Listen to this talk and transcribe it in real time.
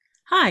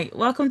Hi,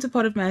 welcome to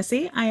Pod of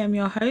Mercy. I am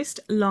your host,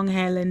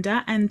 Longhair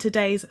Linda, and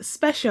today's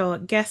special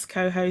guest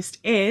co-host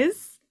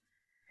is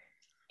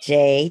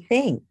Jay,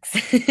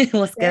 thanks.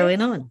 What's Jay.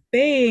 going on?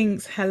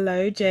 Thanks.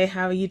 Hello, Jay.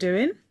 How are you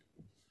doing?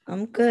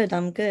 I'm good.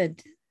 I'm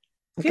good.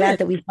 I'm glad Good.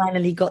 that we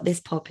finally got this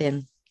pop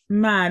in.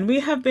 Man,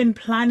 we have been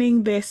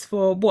planning this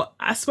for what?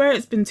 I swear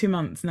it's been 2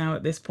 months now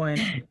at this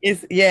point.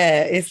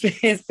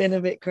 It's been a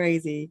bit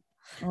crazy.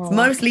 It's Oh,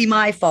 mostly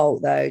my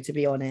fault though, to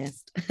be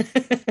honest.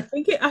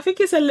 I think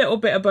it's a little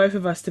bit of both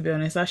of us, to be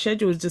honest. Our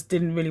schedules just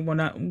didn't really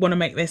wanna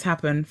make this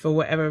happen for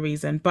whatever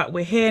reason. But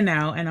we're here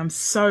now, and I'm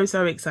so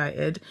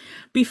excited.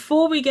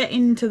 Before we get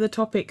into the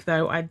topic,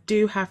 though, I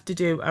do have to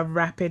do a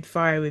rapid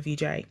fire with you,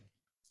 Jay.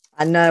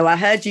 I know. I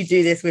heard you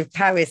do this with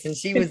Paris, and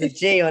she was a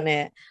G on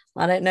it.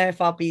 I don't know if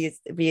I'll be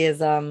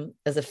as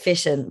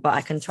efficient, but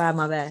I can try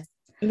my best.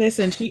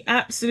 Listen, she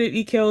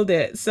absolutely killed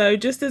it. So,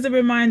 just as a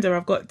reminder,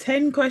 I've got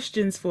 10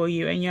 questions for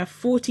you, and you have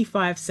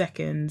 45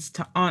 seconds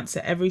to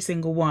answer every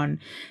single one.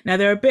 Now,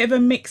 they're a bit of a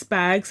mixed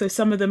bag. So,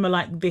 some of them are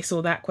like this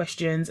or that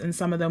questions, and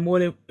some of them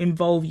will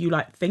involve you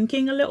like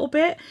thinking a little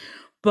bit.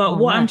 But Oh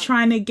what I'm no.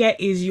 trying to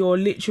get is your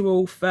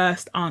literal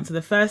first answer,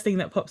 the first thing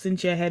that pops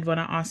into your head when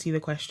I ask you the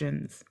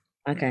questions.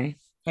 Okay.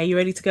 Are you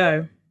ready to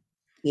go?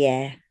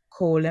 Yeah.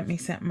 Cool. Let me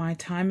set my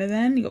timer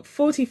then. You got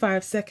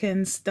 45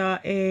 seconds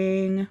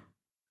starting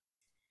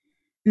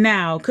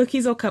now.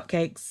 Cookies or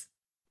cupcakes?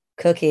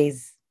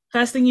 Cookies.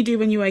 First thing you do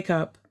when you wake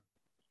up?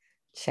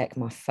 Check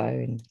my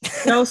phone.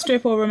 Girl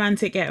strip or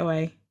romantic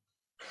getaway?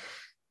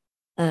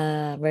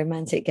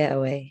 Romantic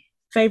getaway.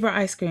 Favorite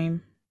ice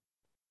cream?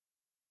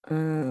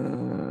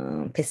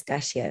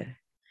 Pistachio.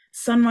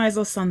 Sunrise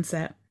or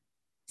sunset?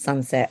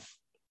 Sunset.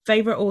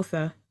 Favorite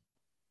author?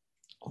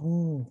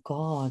 Oh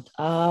God.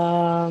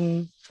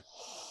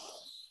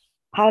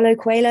 Paulo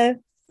Coelho.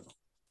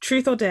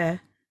 Truth or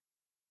dare?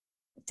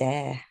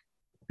 Dare.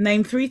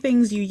 Name three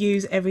things you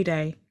use every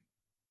day.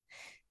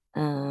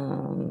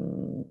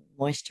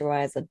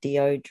 Moisturizer,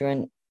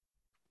 deodorant,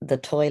 the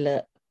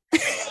toilet.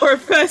 For a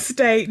first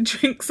date,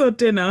 drinks or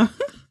dinner?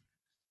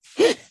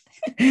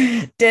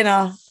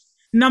 Dinner.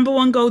 Number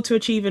one goal to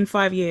achieve in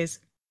 5 years.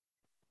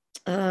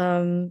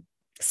 Um,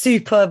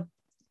 Super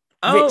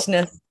Oh,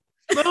 richness.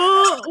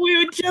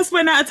 we just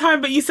went out of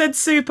time, but you said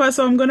super,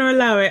 so I'm going to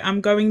allow it.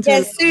 I'm going to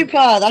Yeah, super.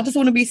 I just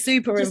want to be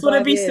super in just want to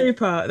five be years.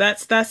 super.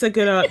 That's a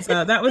good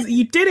answer. That was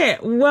you did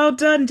it. Well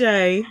done,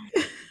 Jay.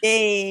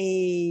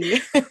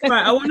 Yay.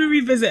 Right, I want to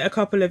revisit a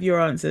couple of your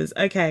answers.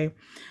 Okay.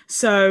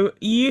 So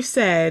you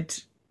said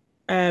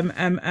um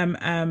um um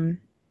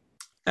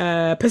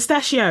um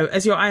pistachio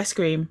as your ice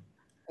cream.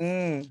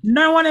 Mm.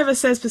 No one ever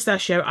says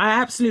pistachio. I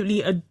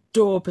absolutely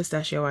adore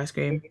pistachio ice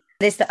cream.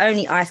 It's the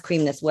only ice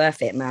cream that's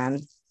worth it,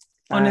 man.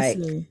 Like,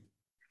 Honestly,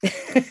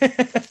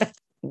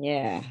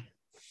 yeah,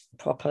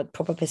 proper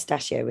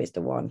pistachio is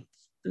the one.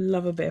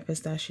 love a bit of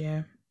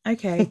pistachio.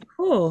 Okay,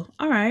 cool.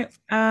 All right.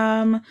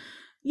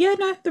 Yeah,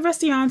 no, the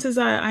rest of the answers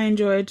I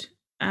enjoyed.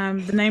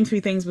 The name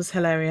three things was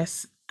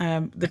hilarious.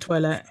 The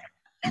toilet.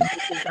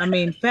 Because, I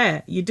mean,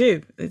 fair, you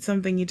do. It's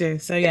something you do.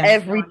 So yeah,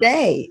 Every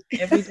day.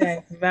 every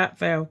day without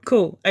fail.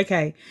 Cool.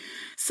 Okay.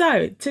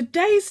 So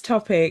today's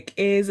topic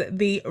is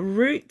the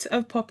root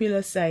of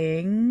popular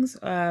sayings,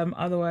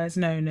 otherwise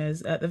known as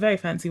the very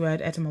fancy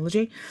word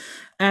etymology.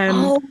 Um,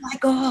 Oh my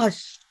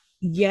gosh.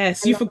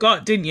 yes, I you love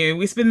forgot, didn't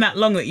you? It's been that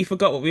long that you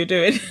forgot what we were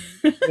doing.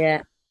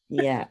 Yeah,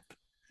 yeah,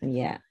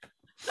 yeah.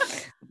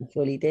 I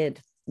fully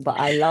did. But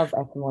I love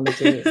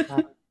etymology. It's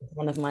like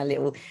one of my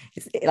little,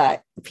 it's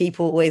like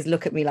people always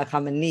look at me like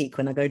I'm a neek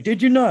when I go,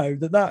 did you know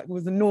that that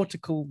was a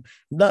nautical,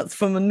 that's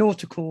from a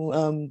nautical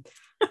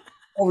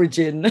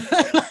origin?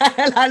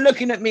 Like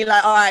looking at me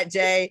like, all right,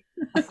 Jay,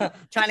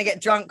 trying to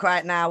get drunk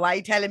right now. Why are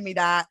you telling me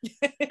that?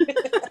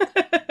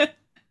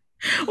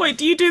 Wait,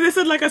 do you do this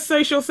in like a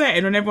social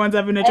setting when everyone's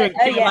having a Oh, drink?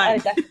 oh You're yeah, like,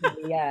 oh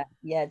definitely, yeah,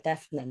 yeah,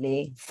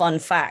 definitely. Fun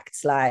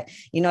facts, like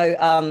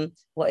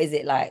what is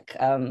it like?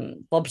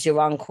 Bob's your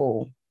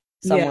uncle.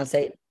 yeah. Someone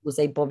say will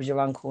say Bob's your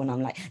uncle, and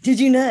I'm like, did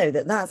you know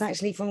that that's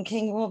actually from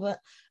King Robert?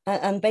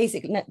 And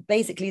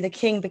basically, the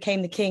king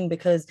became the king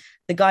because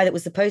the guy that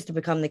was supposed to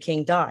become the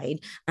king died,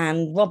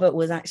 and Robert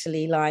was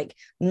actually like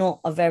not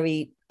a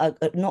very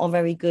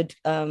good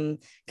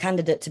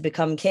candidate to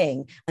become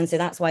king, and so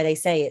that's why they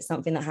say it's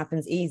something that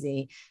happens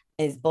easy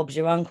is Bob's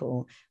your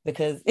uncle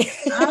because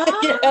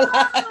yeah,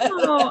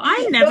 Oh,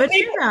 I never but knew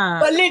people, that.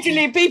 but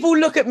literally people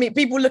look at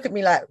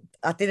me like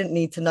I didn't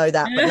need to know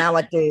that, but now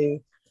I do.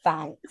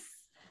 Thanks.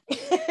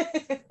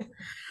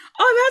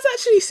 Oh, that's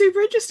actually super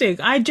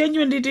interesting. I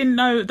genuinely didn't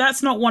know.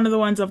 That's not one of the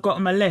ones I've got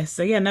on my list.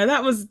 So yeah, no,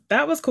 that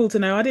was cool to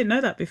know. I didn't know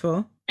that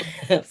before.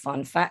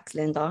 Fun facts,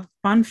 Linda.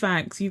 Fun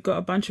facts. You've got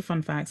a bunch of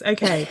fun facts.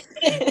 Okay.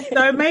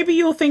 So maybe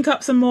you'll think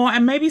up some more,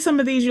 and maybe some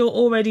of these you'll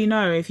already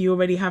know if you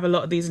already have a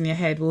lot of these in your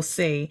head. We'll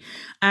see.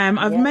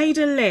 I've Yeah. made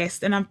a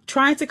list, and I've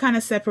tried to kind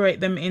of separate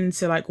them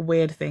into like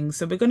weird things.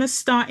 So we're gonna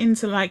start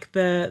into like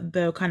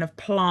the kind of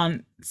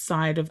plant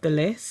side of the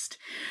list.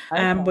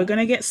 We're Okay.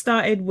 gonna get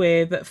started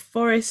with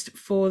forest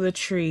for the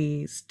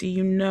trees. Do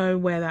you know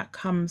where that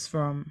comes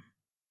from?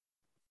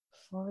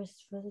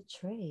 Forest for the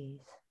trees.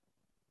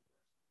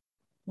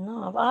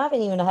 No, I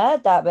haven't even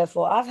heard that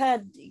before. I've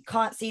heard you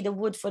can't see the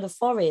wood for the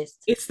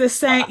forest. It's the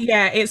same.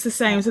 Yeah, it's the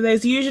same. So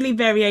there's usually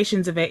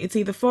variations of it. It's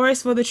either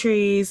forest for the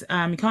trees.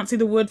 You can't see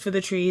the wood for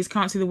the trees.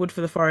 Can't see the wood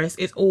for the forest.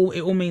 It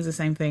all means the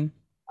same thing.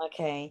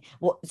 Okay.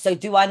 What? So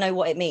do I know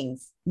what it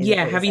means? Is Yeah.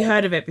 what you're Have you saying?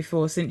 heard of it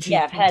before since you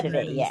Yeah, I've came heard to of know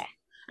it. this? Yeah.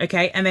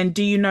 Okay. And then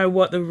do you know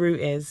what the root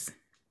is?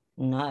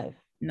 No.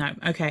 No.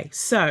 Okay.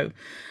 So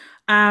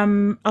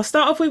I'll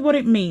start off with what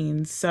it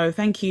means. So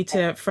thank you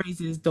to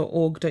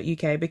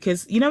phrases.org.uk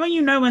because you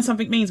know when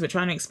something means, but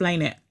trying to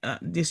explain it,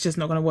 it's just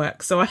not going to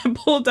work. So I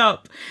pulled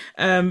up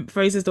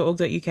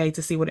phrases.org.uk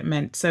to see what it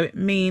meant. So it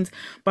means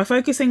by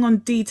focusing on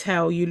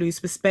detail, you lose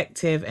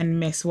perspective and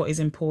miss what is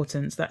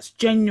important. So that's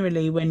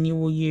generally when you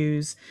will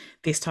use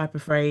this type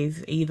of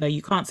phrase. Either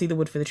you can't see the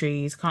wood for the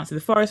trees, can't see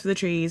the forest for the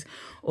trees,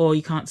 or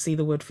you can't see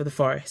the wood for the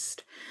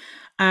forest.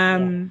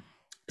 Yeah.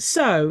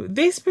 So,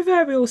 this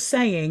proverbial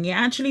saying, it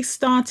actually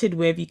started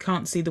with "you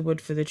can't see the wood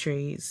for the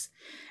trees."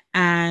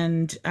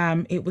 And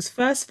it was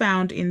first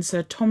found in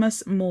Sir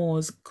Thomas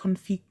More's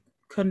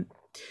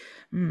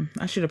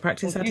I should have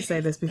practiced how to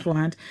say this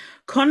beforehand.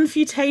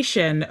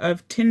 Confutation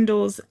of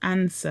Tyndall's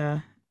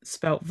Answer,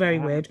 spelt very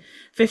Wow. weird,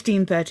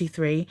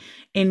 1533,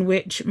 in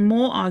which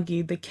More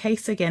argued the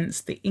case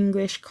against the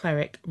English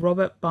cleric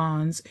Robert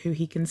Barnes, who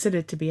he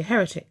considered to be a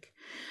heretic.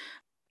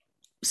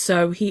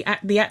 So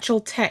the actual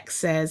text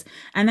says,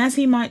 and as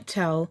he might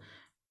tell,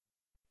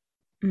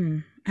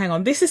 hang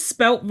on, this is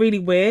spelt really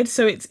weird.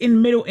 So it's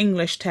in Middle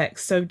English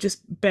text. So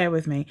just bear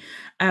with me.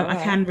 I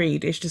Okay. can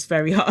read, it's just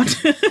very hard.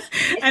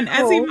 It's And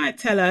as he cool. might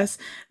tell us,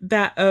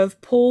 that of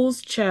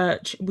Paul's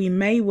church we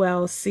may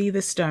well see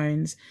the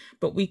stones,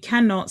 but we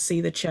cannot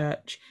see the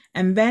church.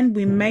 And then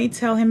we may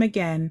tell him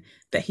again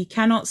that he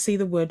cannot see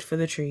the wood for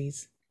the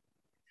trees.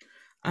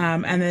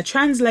 And the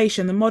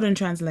translation, the modern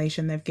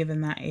translation they've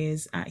given that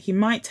is, he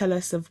might tell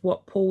us of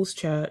what Paul's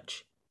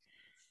church.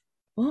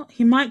 What?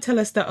 He might tell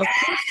us that of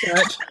Paul's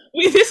church.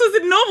 This was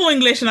in normal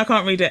English and I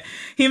can't read it.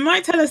 He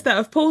might tell us that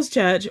of Paul's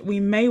church we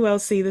may well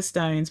see the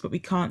stones, but we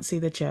can't see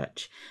the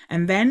church.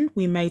 And then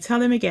we may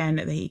tell him again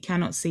that he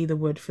cannot see the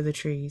wood for the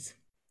trees.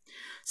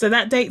 So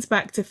that dates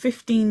back to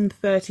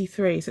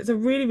 1533. So it's a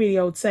really, really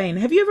old saying.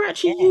 Have you ever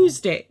actually Yeah.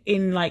 used it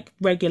in like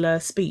regular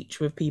speech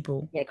with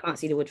people? Yeah, can't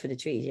see the wood for the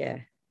trees. Yeah.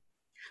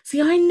 See,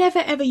 I never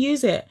ever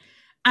use it.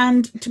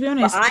 And to be But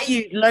honest, I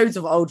use loads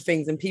of old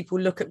things and people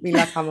look at me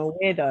like I'm a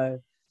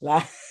weirdo.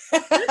 Like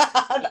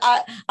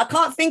I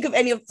can't think of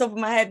any off the top of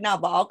my head now,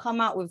 but I'll come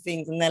out with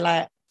things and they're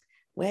like,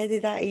 where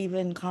did that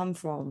even come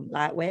from?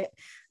 Like where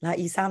like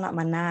you sound like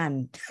my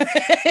nan.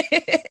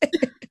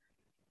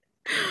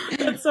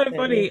 that's so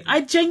funny.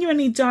 I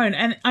genuinely don't.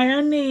 And I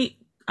only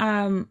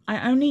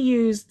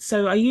used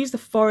so I use the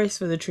forest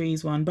for the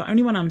trees one, but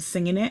only when I'm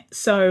singing it.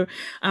 So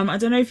I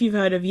don't know if you've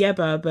heard of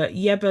Yeba, but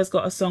Yeba's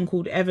got a song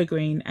called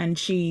Evergreen and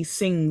she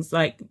sings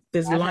like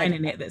there's a I've line heard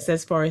in that. it that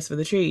says forest for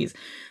the trees.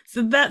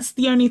 So that's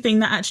the only thing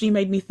that actually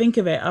made me think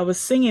of it. I was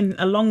singing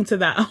along to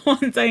that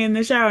one day in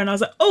the shower and I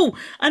was like, oh,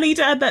 I need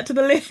to add that to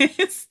the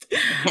list.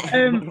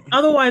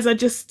 Otherwise I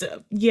just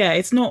yeah,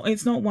 it's not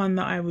one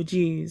that I would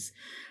use.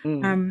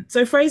 Mm.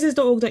 So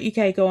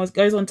phrases.org.uk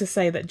goes on to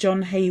say that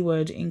John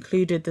Hayward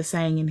included the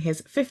saying in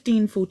his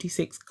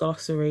 1546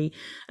 glossary,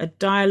 a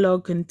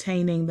dialogue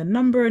containing the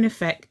number and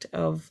effect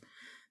of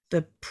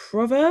the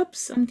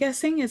proverbs. I'm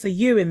guessing there's a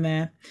U in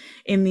there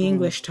in the Mm.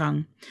 English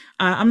tongue.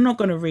 I'm not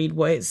going to read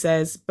what it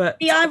says, See, but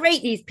I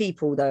rate these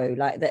people though,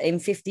 like that in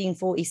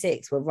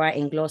 1546 were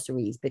writing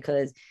glossaries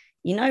because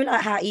you know, like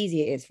how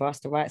easy it is for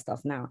us to write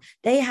stuff now.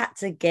 They had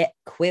to get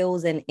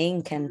quills and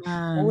ink and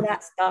all man.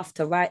 that stuff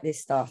to write this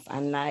stuff.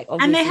 And like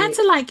And they had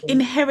obviously to like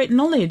inherit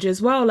knowledge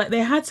as well. Like they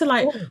had to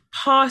like oh,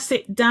 pass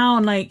it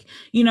down, like,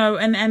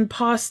 and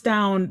pass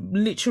down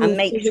literal and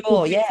make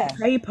physical sure, bits of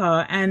yeah.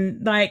 paper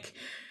and like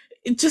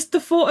just the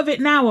thought of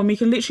it now when we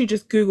can literally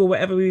just Google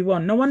whatever we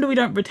want. No wonder we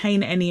don't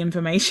retain any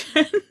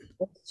information.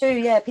 It's true,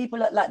 yeah. People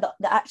look like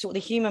the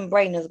human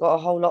brain has got a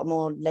whole lot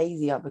more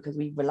lazier because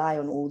we rely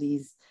on all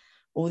these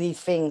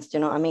things, do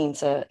you know what I mean,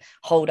 to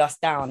hold us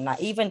down. Like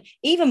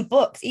even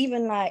books,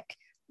 even like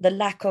the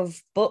lack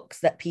of books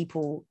that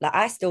people like.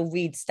 I still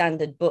read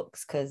standard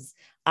books because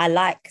I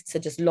like to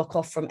just lock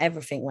off from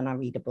everything when I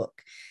read a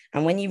book.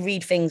 And when you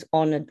read things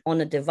on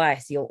a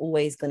device, you're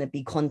always going to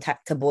be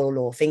contactable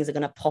or things are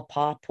going to pop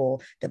up or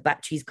the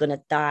battery's going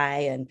to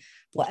die and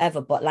whatever.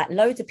 But like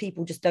loads of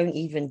people just don't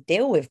even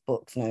deal with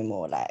books no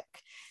more. Like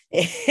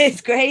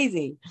it's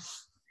crazy.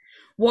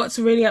 What's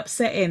really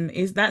upsetting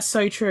is that's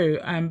so true.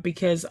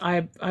 Because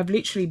I've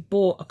literally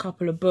bought a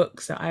couple of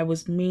books that I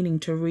was meaning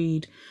to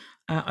read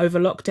over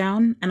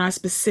lockdown, and I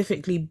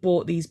specifically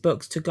bought these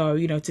books to go,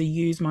 to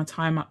use my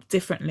time up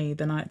differently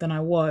than I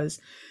was.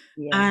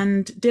 Yeah.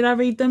 And did I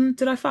read them?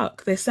 Did I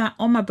fuck? They sat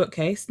on my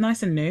bookcase,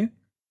 nice and new,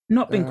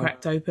 not been Uh,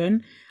 cracked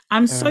open.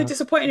 I'm so uh,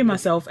 disappointed in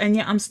myself, and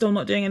yet I'm still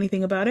not doing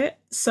anything about it.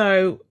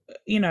 So,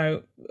 you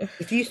know,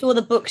 if you saw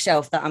the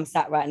bookshelf that I'm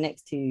sat right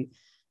next to,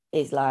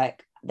 is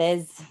like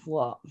there's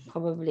what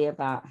probably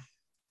about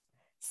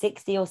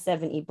 60 or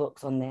 70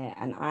 books on there,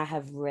 and I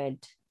have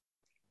read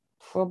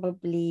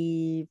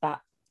probably about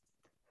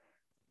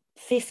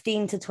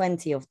 15 to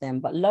 20 of them,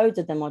 but loads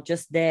of them are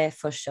just there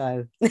for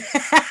show.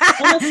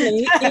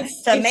 Honestly,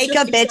 to make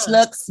a bitch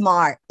look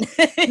smart.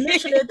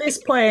 Literally at this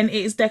point,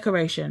 it is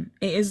decoration.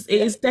 It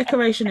is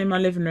decoration in my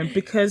living room,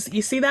 because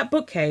you see that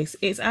bookcase,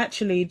 it's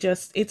actually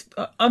just, it's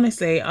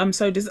honestly, I'm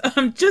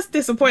just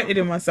disappointed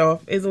in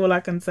myself is all I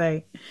can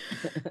say.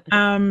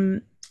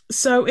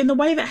 So in the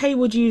way that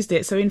Heywood used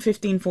it, so in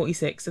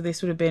 1546, so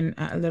this would have been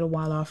a little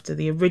while after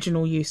the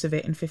original use of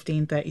it in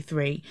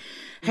 1533,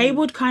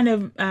 Heywood kind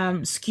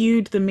of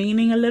skewed the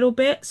meaning a little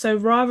bit. So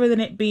rather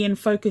than it being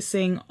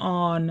focusing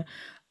on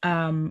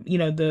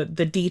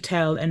the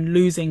detail and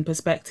losing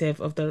perspective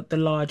of the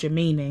larger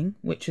meaning,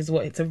 which is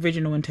what its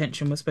original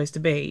intention was supposed to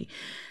be,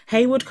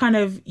 Heywood kind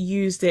of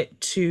used it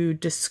to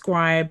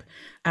describe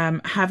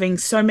having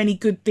so many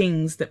good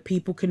things that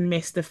people can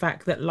miss the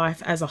fact that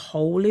life as a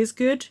whole is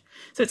good.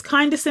 So it's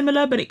kind of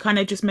similar, but it kind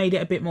of just made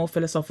it a bit more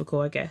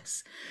philosophical, I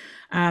guess.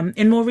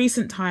 In more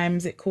recent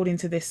times, according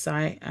to this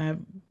site,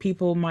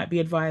 people might be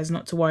advised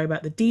not to worry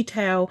about the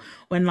detail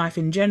when life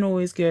in general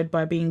is good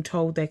by being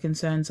told their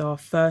concerns are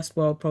first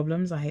world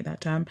problems. I hate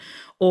that term.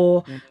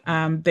 Or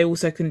they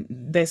also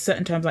there's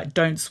certain terms like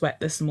don't sweat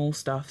the small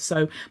stuff.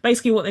 So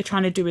basically what they're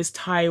trying to do is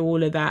tie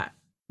all of that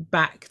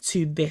back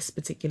to this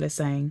particular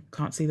saying,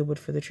 can't see the wood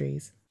for the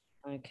trees.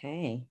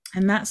 Okay.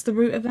 And that's the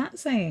root of that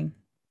saying.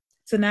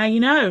 So now you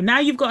know. Now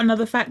you've got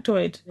another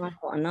factoid.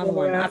 I've got another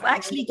one. I've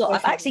actually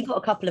got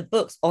a couple of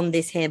books on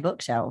this here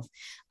bookshelf.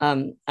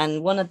 And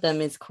one of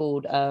them is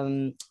called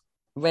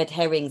Red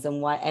Herrings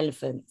and White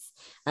Elephants.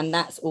 And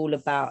that's all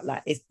about,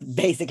 like, it's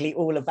basically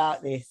all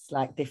about this,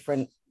 like,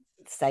 different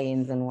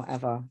sayings and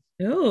whatever.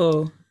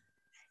 Oh.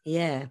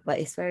 Yeah, but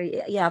it's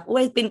very, I've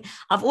always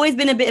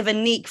been a bit of a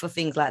neek for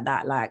things like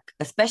that, like,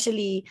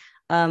 especially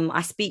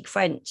I speak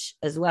French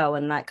as well,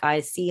 and like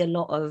I see a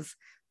lot of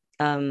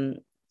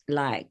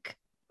like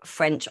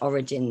French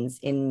origins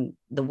in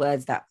the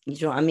words that,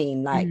 you know what I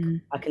mean, like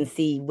I can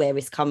see where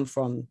it's come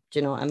from, do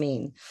you know what I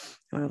mean?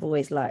 And I've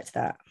always liked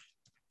that.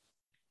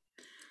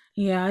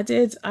 Yeah, I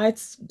did. I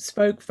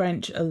spoke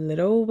French a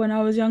little when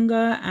I was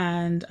younger,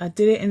 and I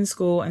did it in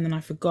school, and then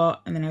I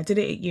forgot, and then I did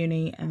it at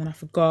uni, and then I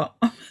forgot.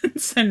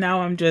 So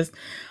now I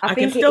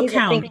can still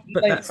count,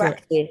 but that's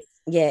practice. It.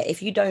 Yeah,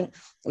 if you don't,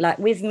 like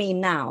with me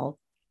now,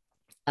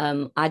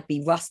 I'd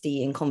be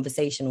rusty in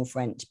conversational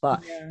French,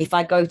 but if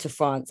I go to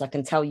France, I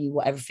can tell you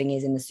what everything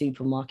is in the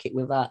supermarket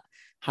without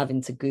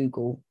having to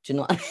Google. Do you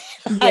know what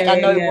I mean? Like,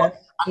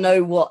 I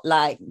know what,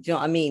 like, do you know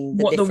what I mean?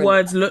 What the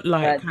words look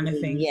like, kind of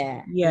thing.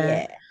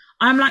 Yeah.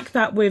 I'm like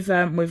that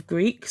with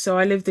Greek. So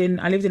I lived in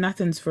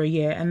Athens for a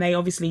year, and they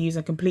obviously use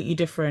a completely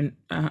different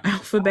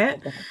alphabet.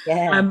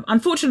 Yeah.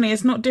 Unfortunately,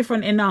 it's not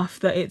different enough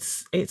that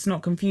it's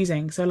not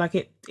confusing. So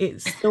like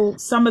it's still,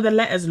 some of the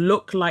letters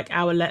look like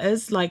our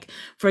letters. Like,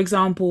 for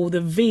example,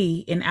 the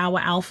V in our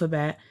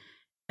alphabet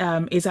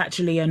is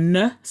actually a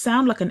N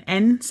sound, like an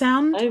N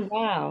sound. Oh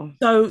wow!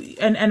 So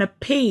and a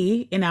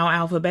P in our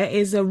alphabet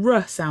is a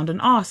R sound, an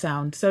R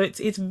sound. So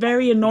it's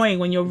very annoying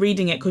when you're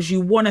reading it, because you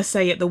want to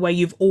say it the way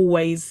you've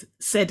always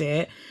said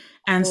it,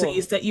 and so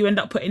you end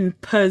up putting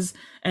p's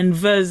and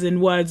v's in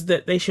words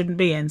that they shouldn't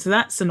be in. So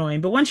that's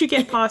annoying. But once you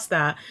get past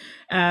that,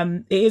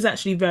 it is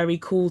actually very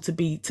cool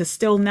to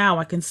still, now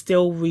I can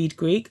still read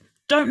Greek.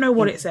 Don't know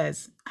what it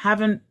says.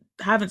 Haven't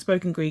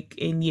spoken Greek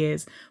in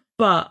years,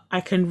 but I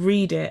can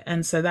read it.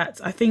 And so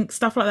I think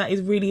stuff like that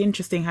is really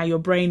interesting, how your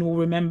brain will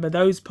remember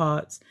those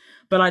parts.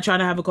 But like trying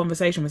to have a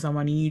conversation with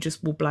someone and you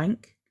just will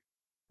blank.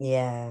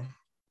 Yeah.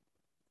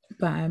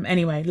 But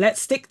anyway,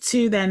 let's stick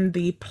to then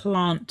the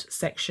plant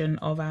section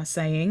of our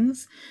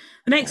sayings.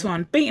 The next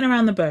one, beating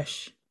around the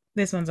bush.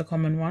 This one's a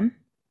common one.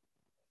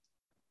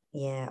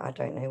 Yeah, I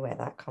don't know where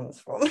that comes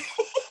from.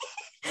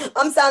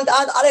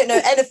 I don't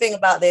know anything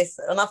about this,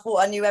 and I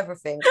thought I knew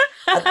everything.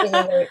 I don't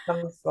know where it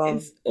comes from.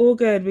 It's all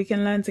good. We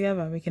can learn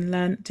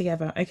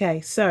together.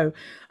 Okay, so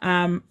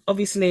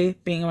obviously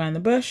being around the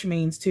bush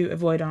means to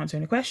avoid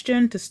answering a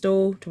question, to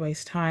stall, to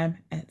waste time,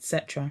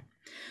 etc.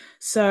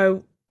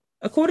 So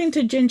according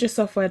to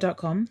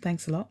gingersoftware.com,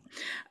 thanks a lot,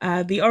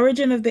 the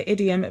origin of the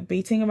idiom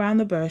beating around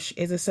the bush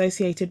is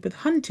associated with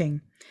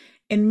hunting.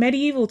 In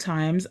medieval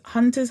times,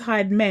 hunters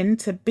hired men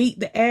to beat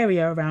the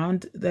area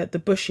around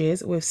the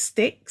bushes with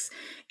sticks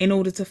in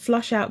order to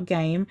flush out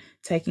game,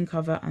 taking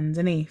cover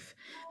underneath.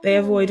 They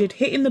avoided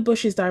hitting the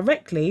bushes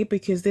directly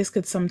because this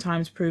could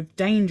sometimes prove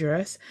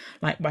dangerous,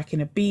 like whacking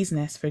a bee's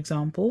nest, for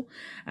example,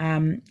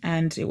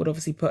 and it would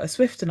obviously put a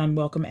swift and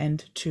unwelcome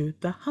end to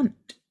the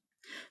hunt.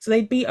 So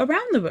they'd beat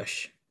around the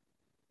bush.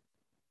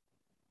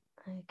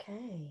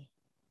 Okay.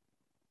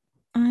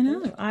 I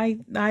know. I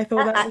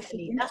thought I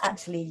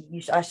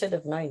should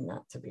have known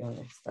that, to be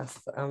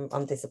honest.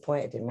 I'm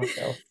disappointed in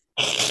myself.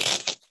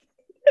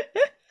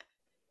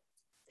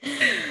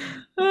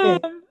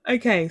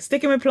 Okay,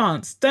 sticking with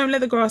plants. Don't let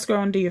the grass grow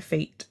under your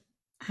feet.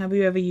 Have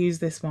you ever used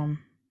this one?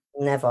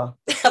 Never.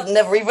 I've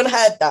never even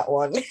heard that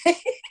one.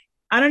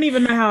 I don't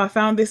even know how I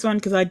found this one,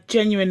 because I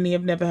genuinely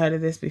have never heard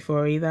of this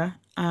before either.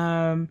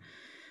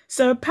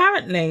 So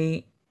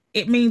apparently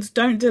it means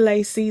don't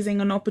delay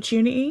seizing an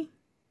opportunity.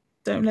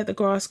 Don't let the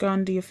grass grow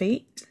under your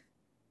feet.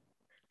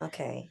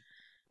 Okay.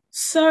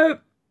 So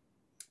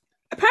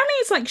apparently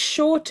it's like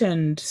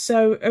shortened.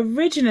 So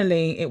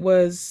originally it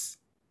was,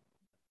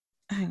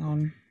 hang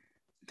on.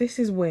 This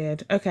is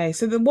weird. Okay,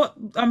 so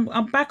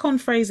I'm back on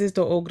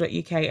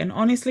phrases.org.uk, and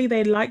honestly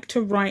they like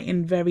to write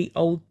in very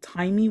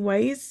old-timey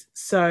ways.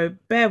 So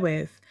bear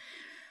with.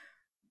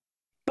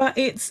 But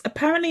it's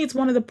apparently it's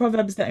one of the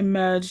proverbs that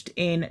emerged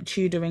in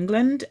Tudor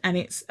England, and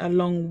it's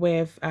along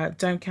with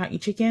 "Don't count your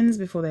chickens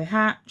before they're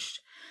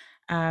hatched,"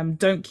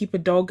 "Don't keep a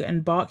dog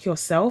and bark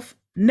yourself."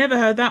 Never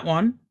heard that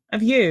one.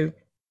 Have you?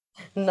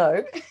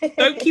 No.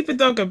 "Don't keep a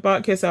dog and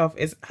bark yourself"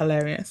 is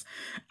hilarious.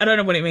 I don't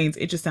know what it means.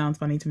 It just sounds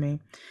funny to me.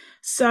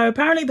 So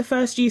apparently the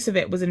first use of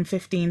it was in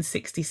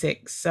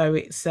 1566. So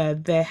it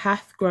said, "There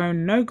hath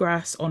grown no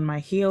grass on my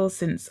heel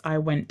since I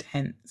went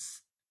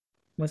hence,"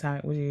 was how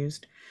it was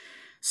used. Oh,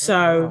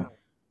 So, wow.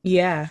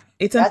 yeah,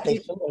 That's it's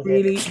exhausted.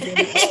 really,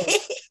 really old.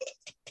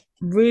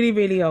 Really,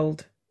 really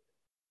old.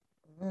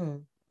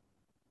 Mm.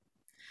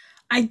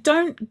 I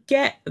don't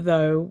get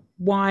though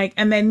why,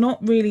 and they're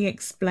not really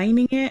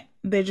explaining it.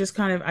 They're just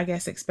kind of, I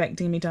guess,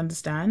 expecting me to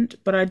understand.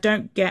 But I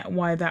don't get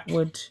why that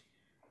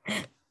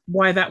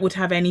would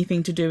have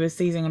anything to do with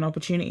seizing an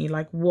opportunity.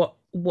 Like what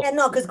Yeah,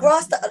 no, because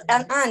grass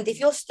and if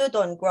you're stood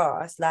on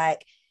grass,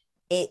 like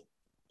it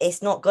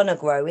it's not gonna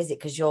grow, is it?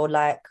 Because you're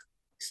like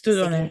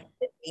stood on it.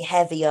 significantly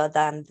heavier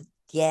than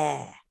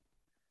yeah.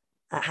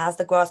 Like, how's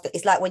the grass?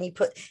 It's like when you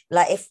put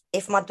like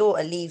if my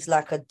daughter leaves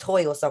like a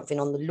toy or something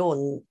on the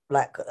lawn,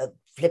 like a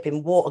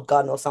flipping water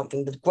gun or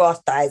something, the grass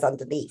dies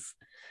underneath.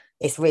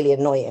 It's really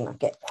annoying. I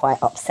get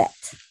quite upset.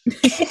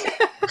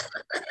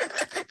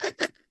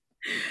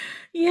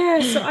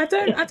 Yeah, so I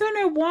don't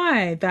know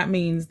why that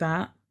means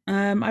that.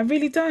 I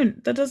really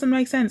don't. That doesn't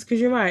make sense because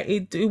you're right.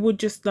 It would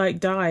just like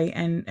die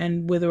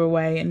and wither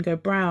away and go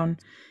brown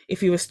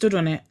if you were stood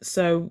on it.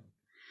 So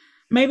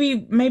maybe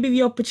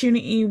the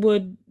opportunity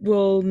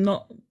will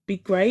not be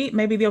great.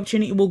 Maybe the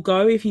opportunity will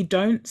go if you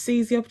don't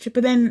seize the opportunity.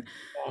 But then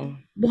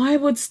why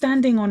would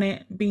standing on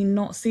it be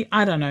not see?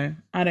 I don't know.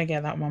 I don't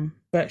get that one.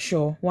 But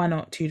sure, why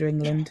not Tudor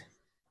England?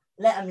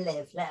 Let them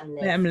live. Let them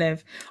Let live. them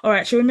live. All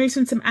right, shall we move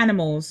to some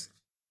animals?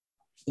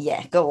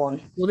 Yeah, go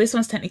on. Well, this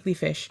one's technically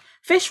fish.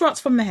 Fish rots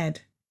from the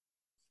head.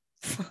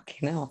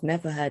 Fucking hell, I've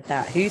never heard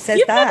that. Who says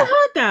You've never that?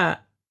 heard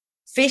that?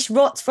 Fish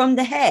rots from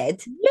the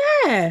head?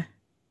 Yeah.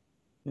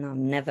 No, I've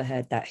never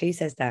heard that. Who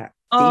says that?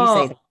 Do you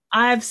say Oh, that?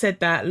 I've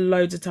said that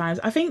loads of times.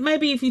 I think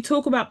maybe if you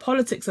talk about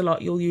politics a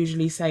lot, you'll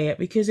usually say it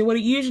because what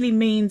it usually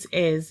means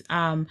is,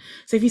 so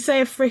if you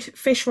say a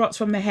fish rots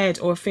from the head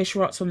or a fish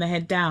rots from the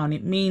head down,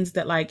 it means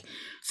that like,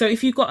 so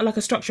if you've got like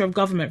a structure of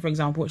government, for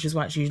example, which is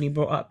what's usually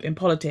brought up in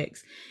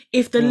politics,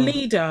 if the Mm.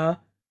 leader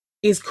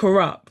is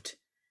corrupt,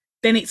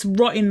 then it's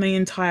rotting the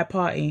entire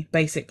party,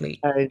 basically.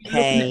 You're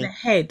looking at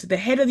Okay. the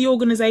head of the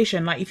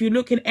organization. Like if you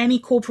look at any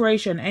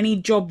corporation, any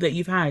job that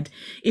you've had,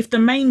 if the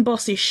main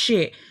boss is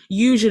shit,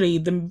 usually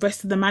the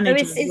rest of the So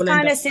managers it's will end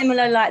kind up of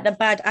similar like the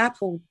bad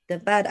apple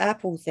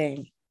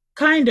thing.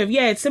 kind of,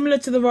 yeah, it's similar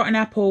to the rotten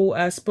apple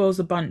spoils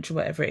the bunch or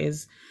whatever it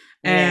is.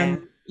 Yeah.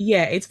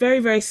 Yeah, it's very,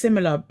 very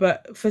similar.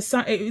 But for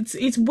some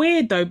it's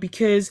weird though,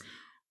 because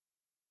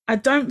I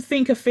don't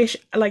think a fish,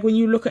 like when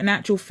you look at an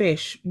actual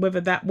fish,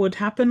 whether that would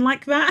happen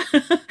like that.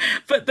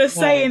 But the Right.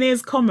 saying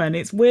is common.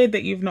 It's weird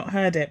that you've not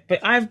heard it, but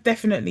I've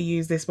definitely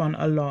used this one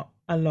a lot,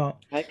 a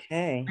lot.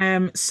 Okay.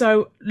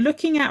 So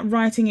looking at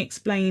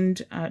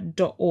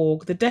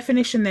writingexplained.org, the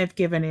definition they've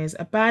given is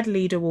a bad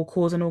leader will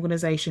cause an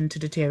organization to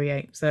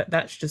deteriorate. So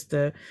that's just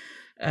the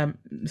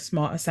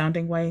smarter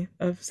sounding way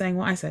of saying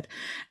what I said.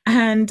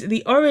 And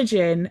the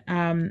origin,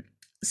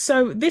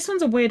 so this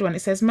one's a weird one. It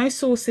says most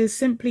sources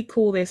simply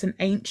call this an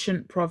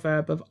ancient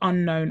proverb of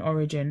unknown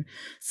origin.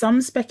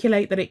 Some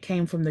speculate that it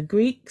came from the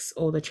Greeks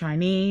or the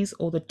Chinese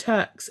or the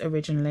Turks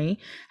originally.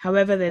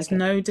 However, there's Okay.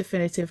 no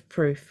definitive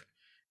proof.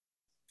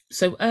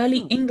 So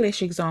early Hmm.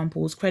 English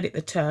examples credit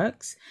the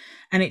Turks,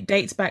 and it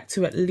dates back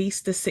to at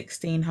least the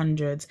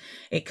 1600s.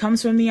 It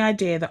comes from the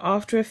idea that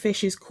after a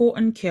fish is caught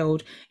and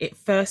killed, it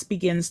first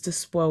begins to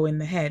spoil in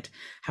the head.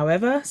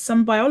 However,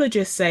 some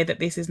biologists say that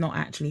this is not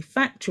actually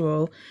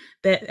factual,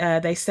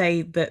 that they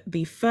say that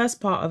the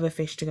first part of a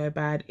fish to go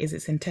bad is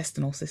its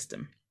intestinal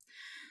system.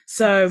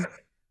 So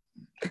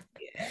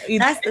it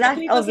That's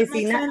technically doesn't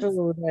obviously make sense.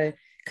 natural though,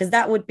 because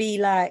that would be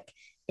like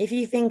if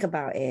you think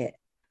about it,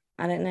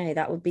 I don't know,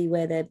 that would be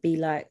where there'd be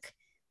like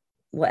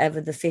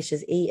whatever the fish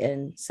has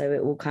eaten, so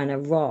it will kind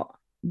of rot.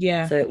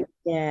 Yeah. So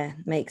yeah,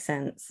 makes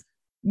sense.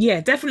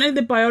 Yeah, definitely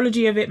the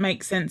biology of it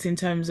makes sense in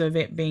terms of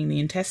it being the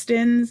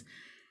intestines.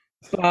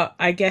 But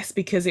I guess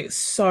because it's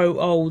so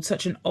old,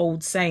 such an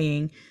old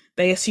saying,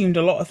 they assumed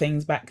a lot of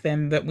things back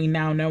then that we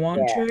now know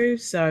aren't Yeah. true.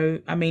 So,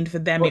 I mean, for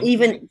them, Or it would make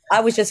even I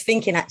sense. was just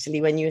thinking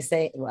actually when you were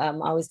saying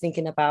I was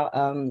thinking about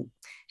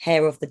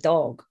hair of the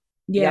dog.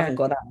 You Yeah. haven't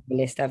got that on the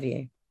list, have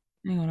you?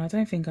 Hang on, I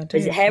don't think I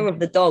Because do. hair of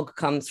the dog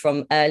comes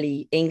from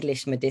early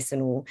English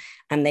medicinal,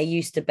 and they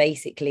used to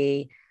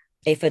basically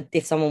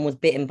if someone was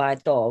bitten by a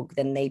dog,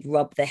 then they'd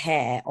rub the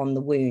hair on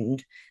the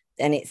wound,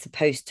 and it's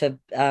supposed to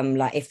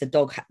like if the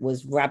dog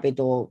was rabid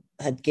or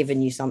had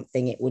given you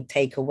something, it would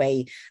take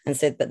away. And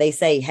so, but they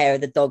say hair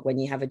of the dog when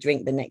you have a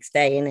drink the next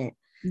day, innit? Like,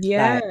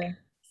 Yeah.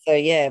 so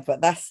yeah,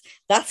 but that's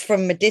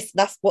from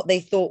that's what they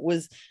thought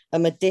was a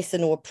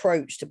medicinal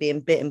approach to being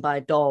bitten by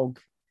a dog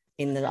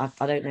in the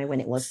I don't know when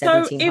it was, So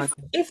 1700s.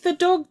 if the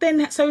dog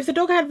then so if the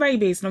dog had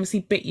rabies and obviously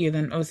bit you,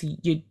 then obviously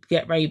you'd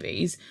get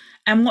rabies.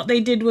 And what they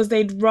did was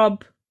they'd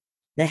rub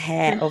The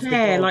hair the of the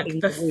hair, dog like in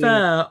the the wound.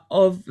 fur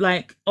of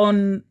like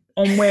on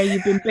where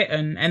you've been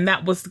bitten, and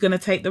that was gonna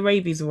take the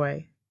rabies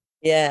away.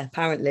 Yeah,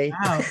 apparently.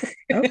 Wow.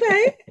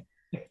 Okay.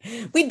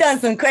 We done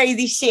some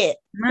crazy shit.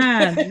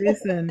 Man,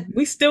 listen,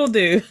 we still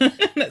do.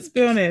 Let's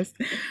be honest.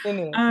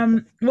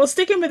 Well,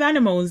 sticking with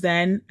animals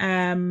then,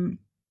 I'm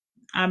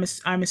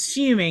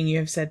assuming you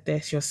have said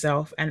this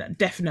yourself and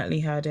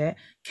definitely heard it.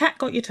 Cat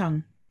got your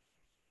tongue.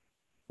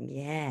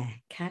 Yeah,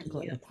 cat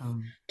got Yeah. your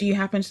tongue. Do you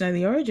happen to know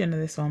the origin of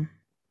this one?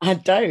 I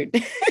don't.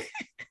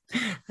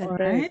 I All don't.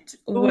 right.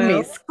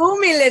 Well, School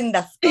me,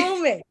 Linda. School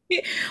me.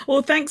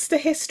 well, thanks to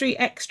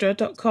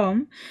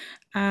historyextra.com,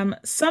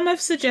 some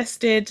have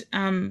suggested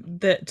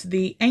that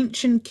the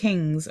ancient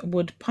kings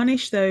would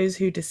punish those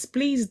who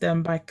displeased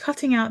them by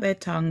cutting out their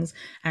tongues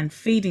and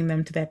feeding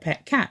them to their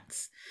pet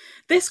cats.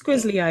 This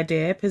grisly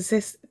idea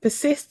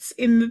persists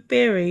in the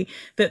theory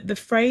that the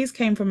phrase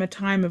came from a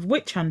time of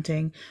witch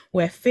hunting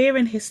where fear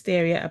and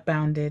hysteria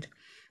abounded.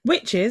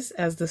 Witches,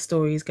 as the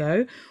stories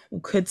go,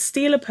 could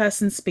steal a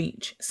person's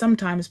speech,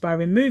 sometimes by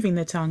removing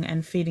the tongue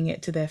and feeding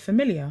it to their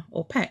familiar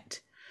or pet.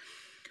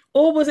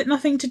 Or was it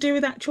nothing to do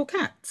with actual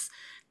cats?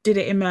 Did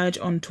it emerge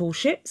on tall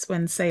ships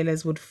when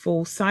sailors would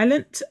fall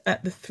silent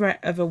at the threat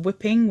of a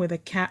whipping with a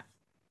cat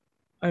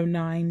o'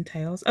 nine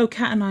tails? Oh,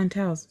 cat o' nine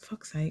tails.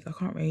 Fuck's sake, I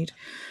can't read.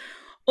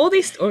 All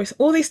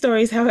these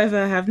stories,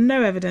 however, have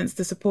no evidence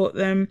to support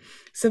them.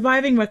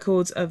 Surviving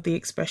records of the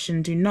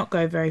expression do not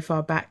go very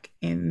far back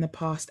in the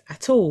past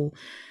at all.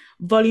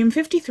 Volume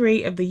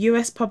 53 of the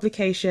US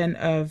publication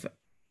of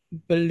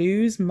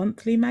Blues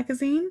Monthly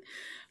magazine,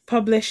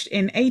 published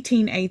in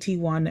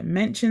 1881,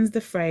 mentions the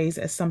phrase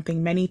as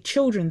something many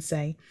children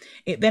say.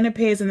 It then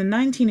appears in the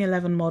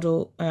 1911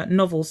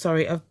 novel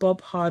of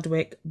Bob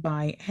Hardwick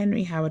by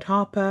Henry Howard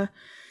Harper.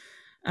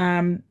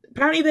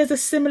 Apparently, there's a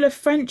similar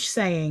French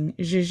saying,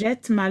 "Je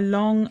jette ma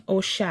langue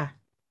au chat,"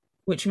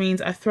 which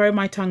means I throw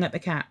my tongue at the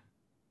cat.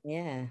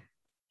 Yeah.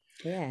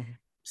 Yeah.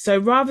 So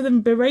rather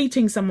than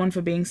berating someone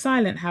for being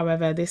silent,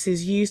 however, this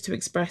is used to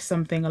express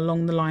something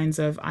along the lines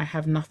of "I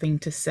have nothing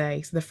to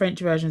say." So the French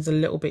version is a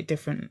little bit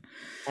different.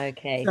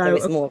 Okay. So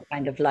it's So more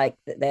kind of like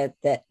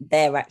that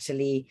they're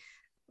actually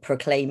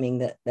proclaiming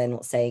that they're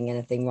not saying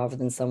anything rather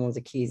than someone's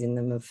accusing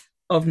them of.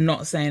 of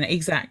not saying it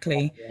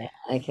exactly. Yeah.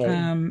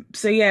 Okay.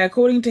 So yeah,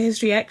 according to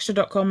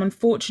historyextra.com,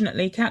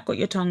 unfortunately, Cat Got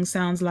Your Tongue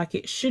sounds like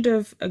it should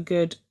have a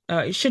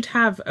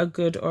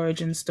good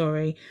origin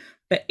story,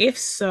 but if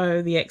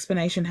so, the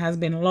explanation has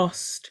been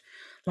lost.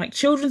 Like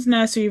children's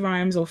nursery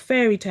rhymes or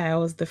fairy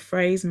tales, the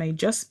phrase may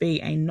just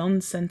be a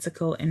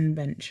nonsensical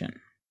invention.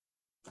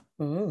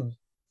 Mm.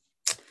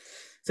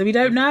 So we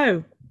don't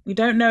know. We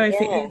don't know if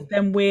it Yeah. is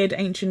them weird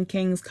ancient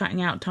kings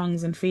cutting out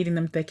tongues and feeding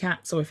them to their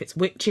cats, or if it's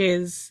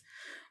witches.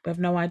 We have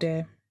no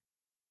idea.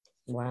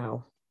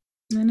 Wow.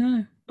 I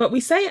know. But we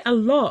say it a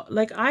lot.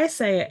 Like I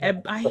say it,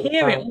 Yeah. I Got your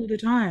hear it tongue. all the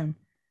time.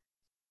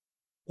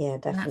 Yeah,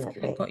 That's cat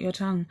definitely. got your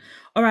tongue.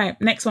 All right,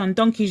 next one,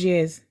 donkey's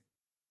years.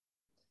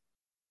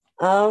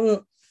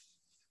 Um,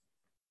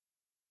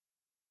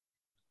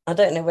 I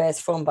don't know where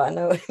it's from, but I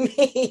know what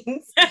it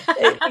means.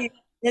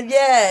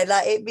 Yeah,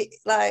 like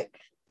like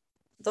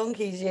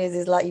donkey's years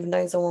is like you've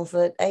known someone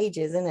for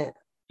ages, isn't it?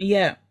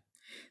 Yeah,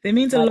 it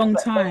means a Like long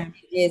but time.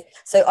 donkey's years.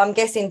 So I'm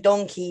guessing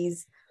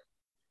donkeys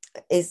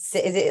is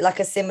it like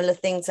a similar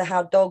thing to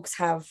how dogs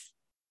have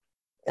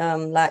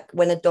like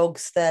when a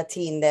dog's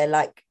 13, they're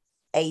like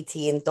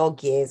 80 in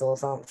dog years or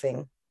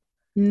something.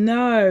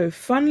 No,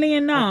 funnily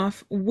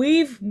enough,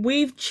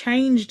 we've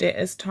changed it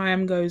as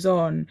time goes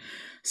on.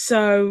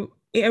 So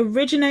it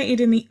originated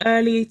in the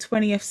early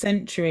 20th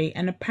century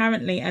and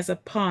apparently as a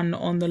pun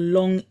on the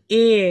long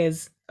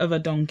ears of a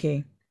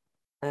donkey.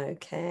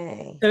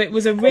 Okay. So it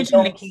was So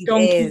originally donkey's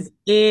donkey's ears.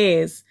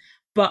 ears,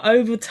 but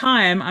over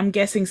time, I'm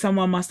guessing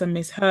someone must have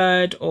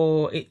misheard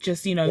or it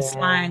just, Yeah.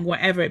 slang,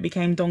 whatever, it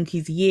became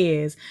donkey's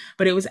years.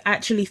 But it was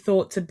actually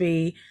thought to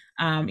be,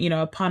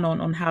 a pun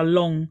on how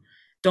long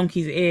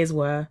donkey's ears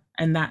were,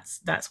 and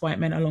that's why it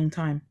meant a long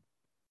time.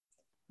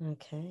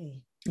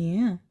 Okay.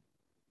 Yeah.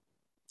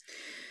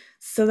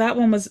 So that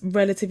one was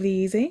relatively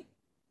easy.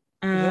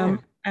 Yeah.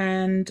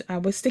 And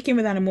we're sticking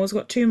with animals.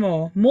 Got two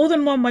more. More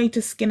than one way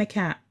to skin a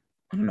cat.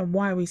 I don't know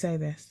why we say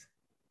this.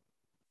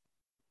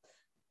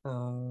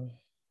 Um,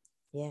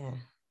 yeah.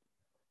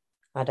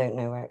 I don't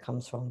know where it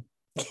comes from.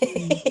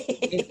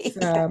 It's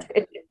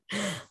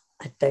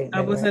I don't I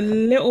know was where a it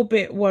comes. little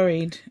bit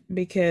worried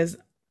because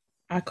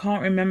I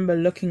can't remember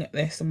looking at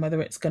this and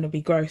whether it's going to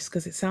be gross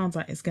because it sounds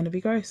like it's going to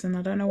be gross, and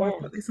I don't know why I Yeah.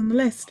 put this on the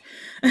list.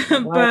 Why,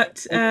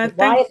 But why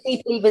are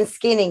people even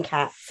skinning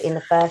cats in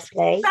the first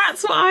place?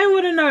 that's what I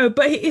want to know.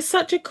 But it's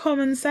such a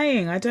common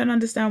saying. I don't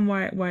understand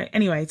why. Why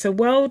anyway? So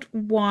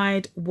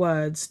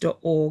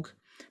worldwidewords.org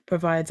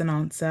provides an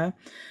answer.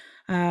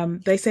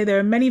 They say there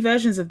are many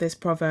versions of this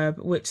proverb,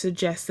 which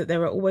suggests that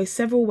there are always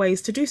several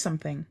ways to do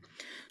something.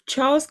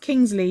 Charles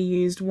Kingsley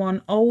used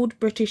one old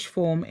British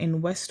form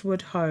in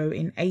Westward Ho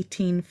in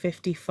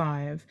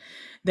 1855.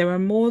 There are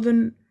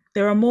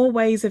more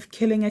ways of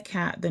killing a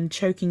cat than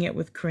choking it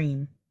with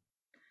cream.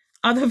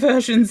 Other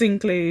versions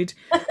include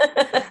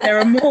there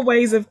are more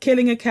ways of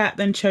killing a cat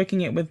than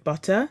choking it with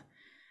butter,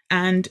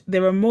 and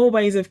there are more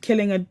ways of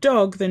killing a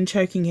dog than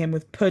choking him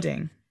with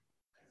pudding.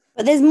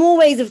 But there's more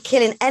ways of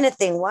killing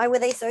anything. Why were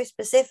they so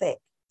specific?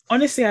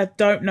 Honestly, I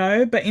don't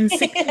know, but in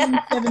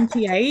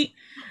 1678,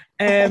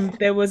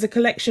 there was a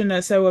collection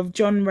of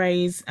John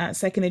Ray's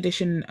second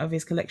edition of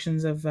his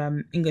collections of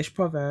English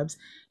proverbs.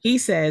 He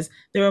says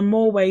there are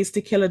more ways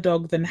to kill a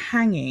dog than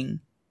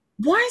hanging.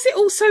 Why is it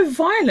all so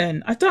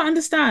violent? I don't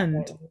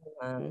understand.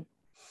 Man.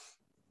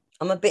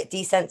 I'm a bit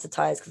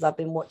desensitized because I've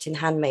been watching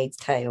Handmaid's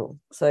Tale.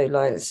 So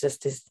like it's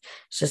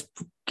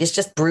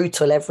just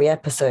brutal every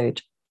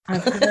episode.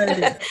 I've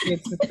heard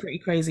it's a pretty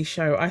crazy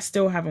show. I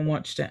still haven't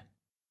watched it.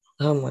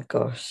 Oh my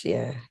gosh,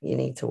 yeah, you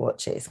need to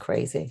watch it. It's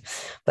crazy.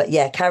 But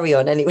yeah, carry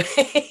on anyway.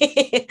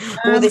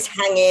 All this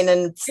hanging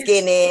and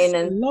skinning a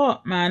and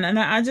lot, man. And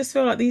I just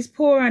feel like these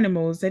poor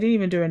animals, they didn't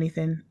even do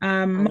anything.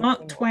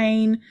 Mark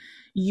Twain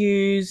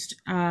used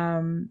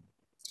a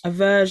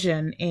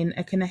version in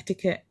A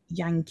Connecticut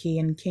Yankee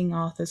in King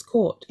Arthur's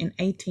Court in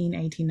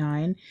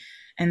 1889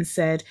 and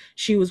said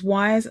she was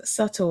wise,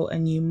 subtle,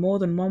 and knew more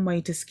than one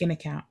way to skin a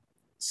cat.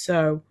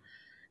 So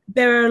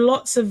there are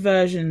lots of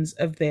versions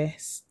of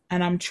this,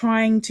 and I'm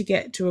trying to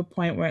get to a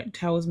point where it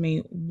tells me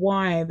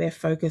why they're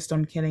focused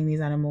on killing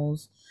these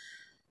animals.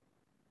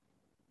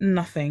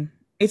 Nothing.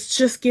 It's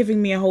just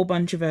giving me a whole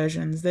bunch of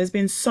versions. There's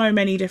been so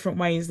many different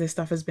ways this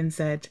stuff has been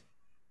said,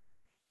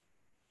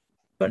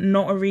 but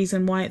not a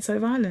reason why it's so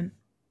violent.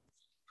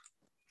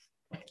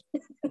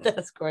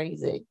 that's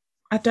crazy.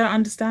 I don't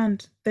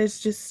understand. It's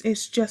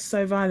just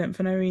so violent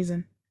for no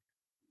reason.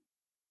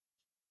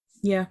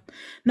 Yeah,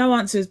 no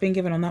answer has been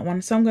given on that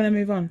one, so I'm going to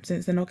move on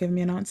since they're not giving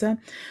me an answer.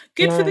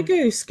 Good for the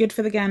goose, good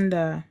for the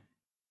gander.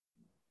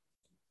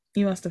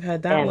 You must have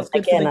heard that. Again, What's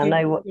good for the I goose,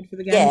 know what. good for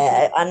the gander?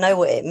 Yeah, I know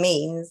what it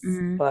means,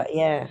 Mhm. but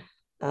yeah,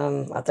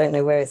 I don't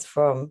know where it's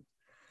from.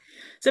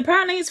 So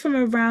apparently it's from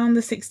around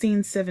the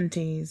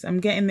 1670s. I'm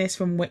getting this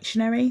from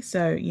Wiktionary,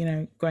 so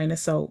grain of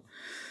salt.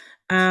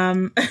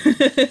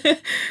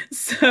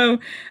 So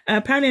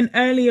apparently an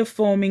earlier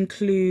form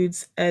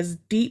includes as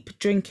deep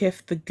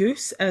drinketh the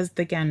goose as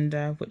the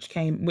gander, which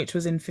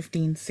was in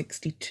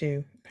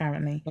 1562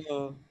 apparently.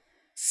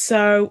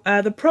 So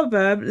the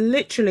proverb,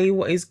 literally,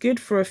 what is good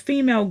for a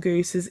female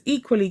goose is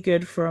equally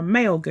good for a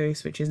male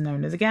goose, which is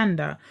known as a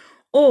gander,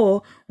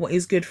 or what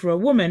is good for a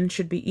woman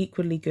should be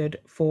equally good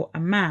for a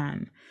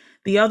man.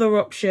 The other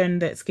option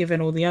that's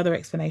given, or the other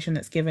explanation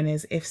that's given,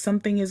 is if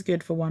something is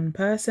good for one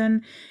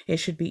person, it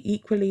should be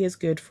equally as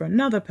good for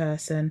another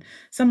person.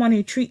 Someone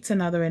who treats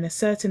another in a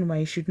certain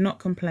way should not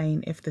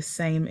complain if the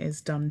same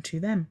is done to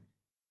them.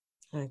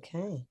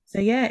 Okay. So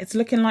yeah, it's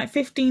looking like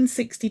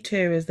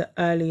 1562 is the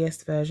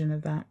earliest version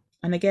of that.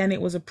 And again,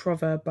 it was a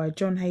proverb by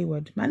John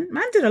Hayward. Man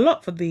did a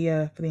lot for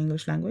the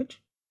English language.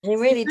 He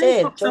really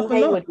did. John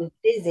Hayward was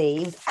busy.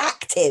 He was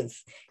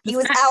active. He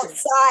was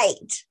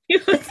outside.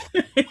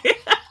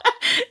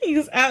 He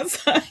was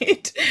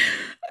outside.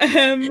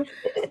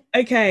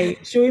 Okay,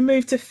 shall we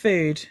move to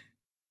food?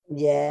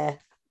 Yeah.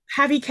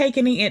 Have your cake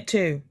and eat it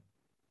too.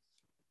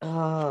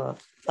 Oh,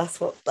 that's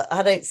what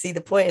I don't see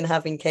the point in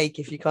having cake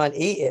if you can't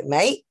eat it,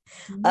 mate.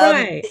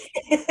 Right.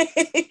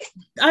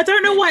 I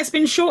don't know why it's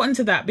been shortened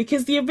to that,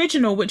 because the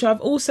original, which I've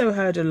also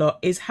heard a lot,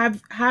 is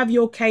have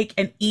your cake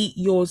and eat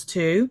yours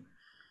too.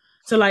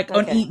 So like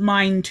on eat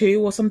mine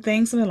too or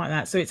something like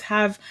that. So it's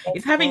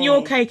having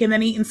your cake and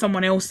then eating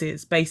someone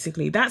else's,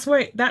 basically. That's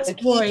why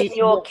keeping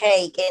your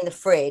cake in the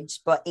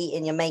fridge but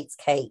eating your mate's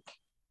cake.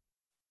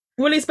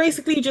 Well, it's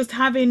basically just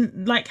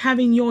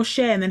having your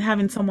share and then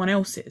having someone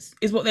else's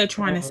is what they're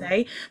trying to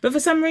say. But for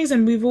some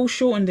reason, we've all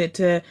shortened it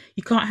to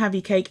you can't have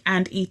your cake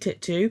and eat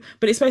it too.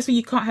 But it's supposed to be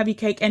you can't have your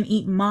cake and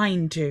eat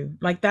mine too.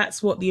 Like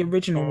that's what the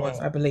original was,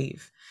 I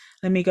believe.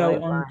 Let me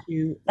go on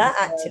to that.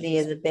 Actually,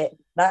 is a bit.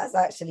 That's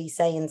actually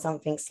saying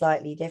something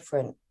slightly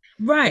different.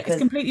 Right, it's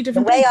completely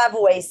different. The way I've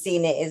always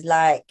seen it is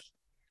like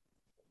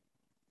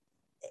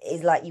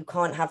you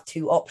can't have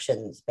two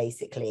options,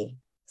 basically.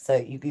 So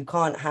you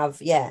can't have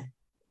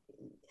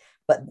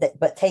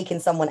But taking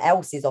someone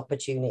else's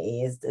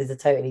opportunity is a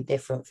totally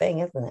different thing,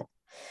 isn't it?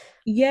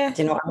 Yeah.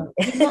 Do you know what I mean?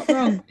 You're not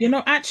wrong. You're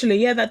not actually.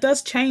 Yeah, that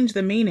does change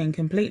the meaning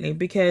completely,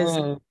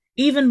 because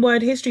even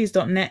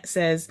wordhistories.net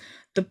says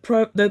the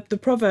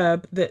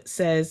proverb that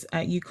says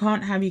you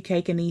can't have your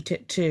cake and eat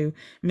it too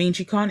means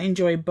you can't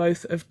enjoy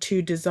both of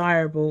two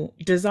desirable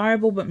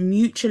but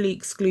mutually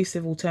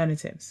exclusive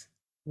alternatives.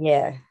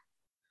 Yeah.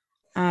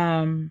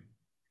 Um,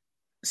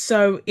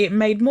 so it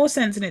made more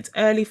sense in its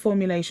early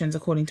formulations,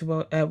 according to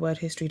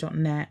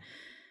wordhistory.net.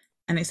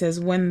 And it says,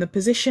 when the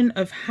position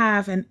of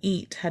have and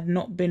eat had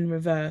not been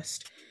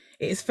reversed,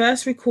 it is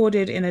first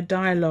recorded in a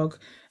dialogue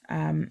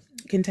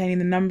containing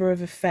the number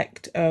of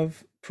effect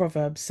of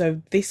proverbs.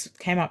 So this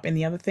came up in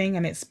the other thing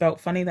and it's spelt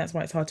funny. That's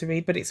why it's hard to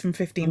read, but it's from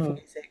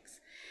 1546.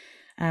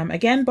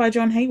 Again, by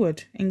John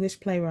Hayward, English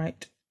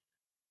playwright.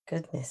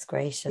 Goodness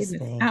gracious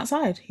me.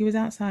 Outside. He was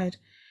outside.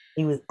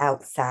 He was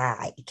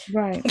outside.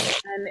 Right.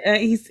 And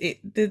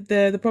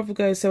the proverb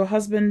goes, so a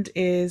husband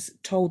is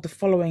told the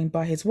following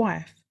by his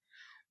wife.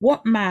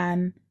 What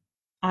man,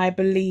 I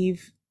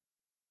believe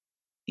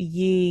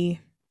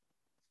ye...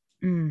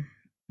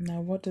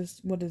 No, what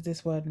does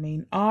this word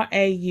mean?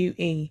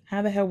 Raue.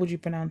 How the hell would you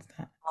pronounce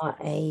that?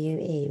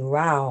 Raue.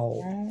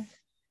 Row.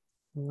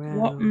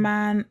 What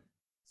man...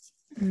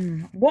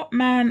 what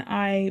man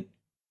I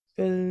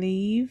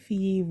believe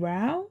ye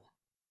row?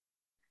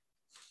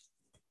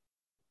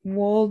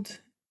 Would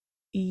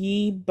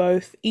ye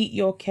both eat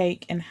your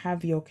cake and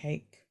have your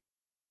cake?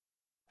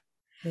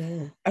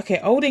 Yeah. Okay,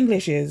 Old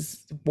English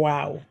is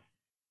wow.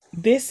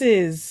 This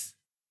is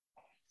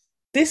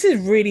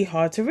really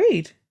hard to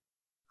read.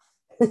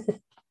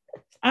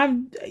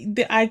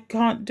 I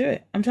can't do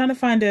it. I'm trying to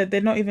find a.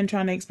 They're not even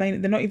trying to explain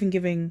it. They're not even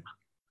giving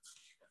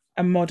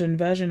a modern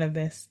version of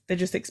this. They're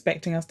just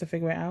expecting us to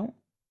figure it out.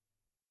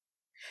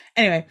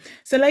 Anyway,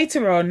 so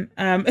later on,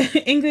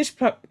 English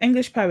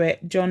poet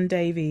John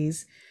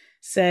Davies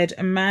said,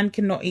 "A man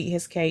cannot eat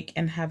his cake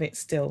and have it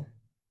still."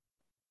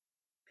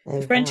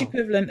 The French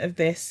equivalent of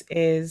this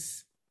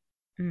is...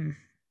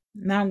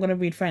 now I'm going to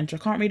read French. I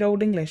can't read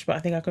Old English, but I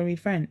think I can read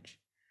French.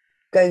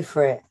 Go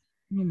for it.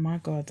 Oh my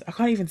God. I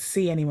can't even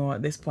see anymore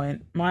at this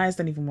point. My eyes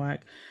don't even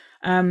work.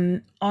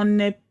 On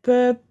ne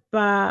peut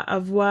pas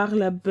avoir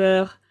le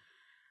beurre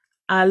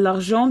à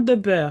l'argent de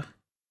beurre.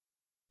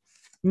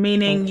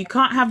 Meaning you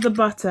can't have the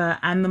butter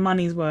and the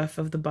money's worth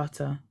of the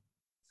butter.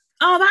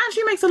 Oh, that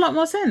actually makes a lot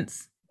more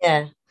sense.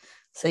 Yeah.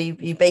 So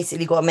you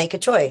basically got to make a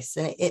choice.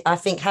 And I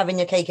think having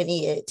your cake and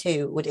eat it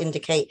too would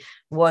indicate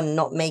one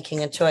not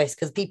making a choice,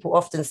 because people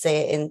often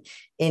say it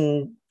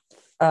in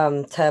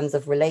terms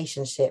of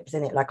relationships,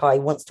 isn't it? Like, oh, he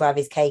wants to have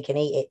his cake and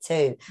eat it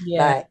too.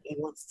 Yeah. Like he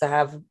wants to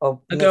have a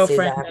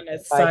girlfriend and a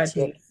side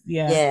piece.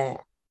 Yeah. Yeah.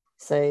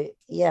 So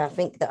yeah, I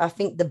think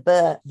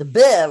the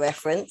beurre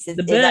reference is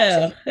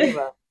actually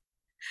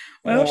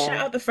well, shout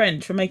out the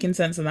French for making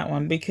sense of that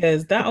one,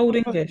 because that Old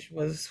English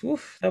was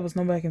that was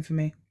not working for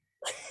me.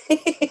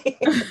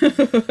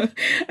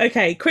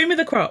 Okay, cream of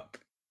the crop.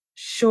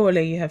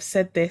 Surely you have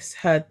said this,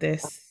 heard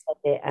this. I've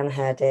said it and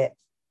heard it.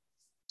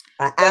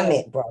 I am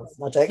it, bro.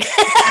 My joke.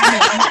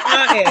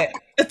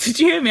 Did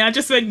you hear me? I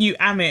just went, you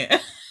am it.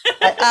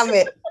 I am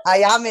it. I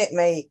am it,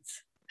 mate.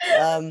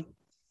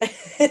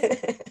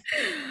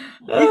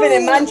 You've been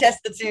in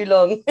Manchester too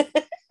long.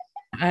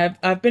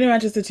 I've been in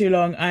Manchester too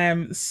long. I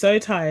am so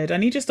tired. I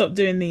need to stop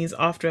doing these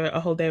after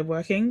a whole day of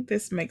working.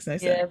 This makes no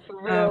sense. Yeah,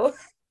 for real.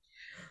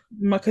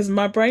 Because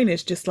my brain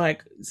is just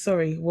like,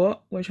 sorry,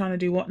 what? We're trying to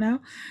do what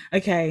now?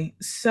 Okay,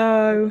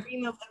 so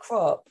cream of the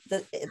crop.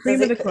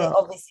 Cream of the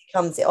crop.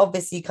 It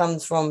obviously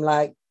comes from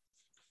like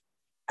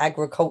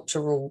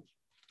agricultural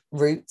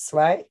roots,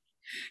 right?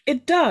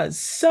 It does.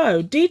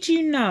 So, did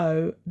you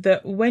know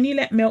that when you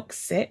let milk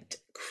sit,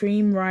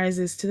 cream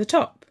rises to the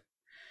top?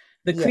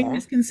 The cream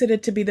is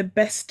considered to be the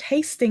best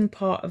tasting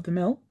part of the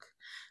milk.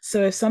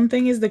 So if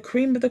something is the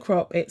cream of the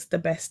crop, it's the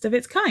best of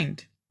its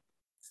kind.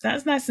 So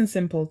that's nice and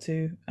simple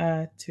to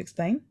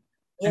explain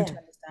and to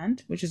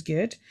understand, which is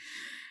good.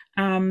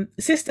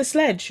 Sister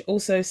Sledge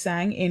also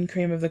sang in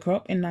Cream of the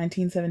Crop in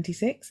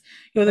 1976.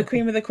 You're the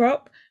cream of the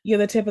crop, you're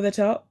the tip of the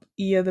top,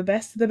 you're the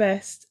best of the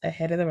best,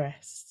 ahead of the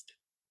rest.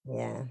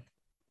 Yeah.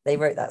 They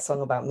wrote that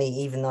song about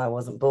me, even though I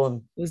wasn't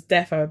born. It was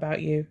defo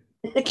about you.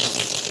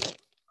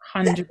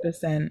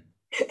 100%.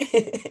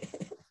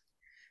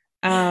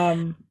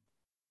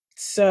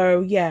 So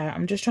yeah,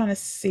 I'm just trying to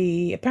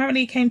see.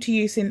 Apparently it came to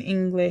use in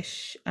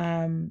English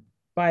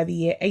by the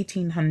year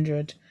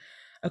 1800,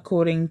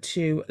 according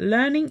to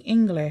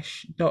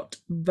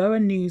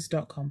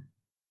learningenglish.voanews.com.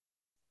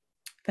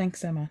 Thanks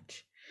so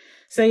much.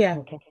 So yeah,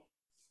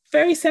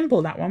 very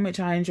simple, that one, which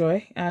I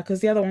enjoy,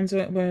 because the other ones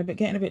were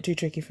getting a bit too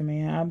tricky for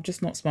me. I'm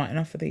just not smart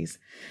enough for these.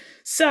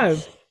 So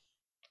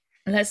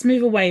let's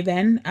move away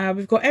then.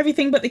 We've got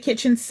everything but the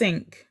kitchen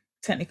sink.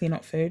 Technically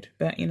not food,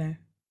 but you know,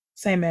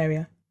 same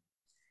area.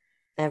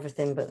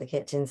 Everything but the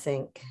kitchen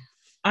sink.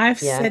 I've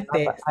said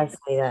this. I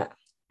say that.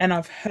 And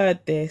I've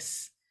heard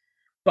this,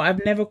 but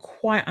I've never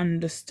quite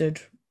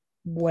understood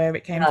where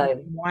it came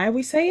from. Why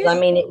we say it? I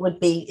mean, it would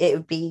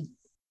be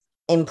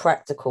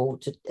impractical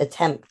to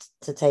attempt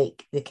to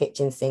take the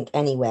kitchen sink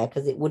anywhere,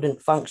 because it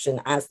wouldn't function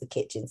as the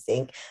kitchen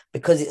sink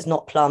because it's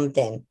not plumbed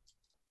in.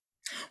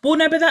 Well,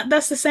 no, but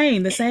that's the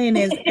saying. The saying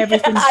is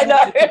everything. I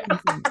know.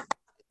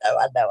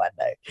 I know.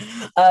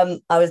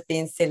 I was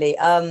being silly.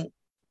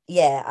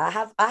 Yeah, I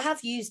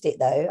have used it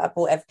though. I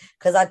bought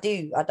because I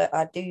do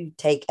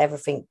take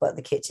everything but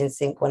the kitchen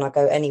sink when I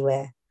go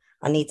anywhere.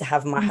 I need to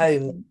have my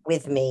home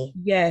with me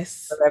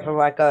Yes. wherever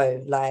I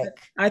go. Like,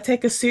 I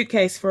take a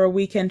suitcase for a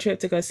weekend trip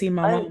to go see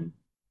my oh, mum.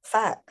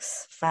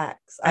 facts,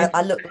 facts. I I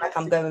just look like have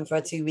I'm to. going for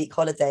a 2 week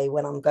holiday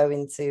when I'm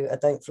going to a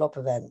Don't Flop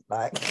event.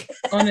 Like,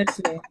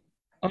 Honestly,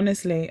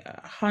 honestly,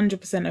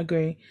 100%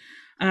 agree.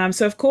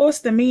 So of course,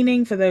 the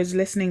meaning for those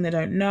listening that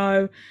don't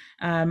know,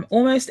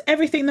 almost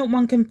everything that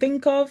one can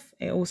think of.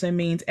 It also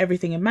means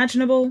everything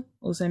imaginable.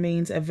 Also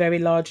means a very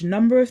large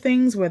number of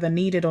things, whether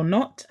needed or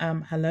not.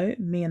 Hello,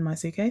 me and my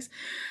suitcase.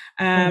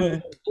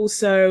 Um,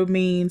 Also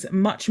means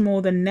much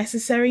more than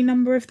necessary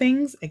number of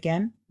things.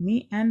 Again,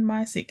 me and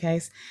my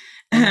suitcase.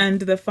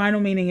 And the final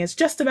meaning is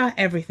just about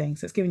everything.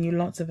 So it's giving you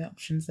lots of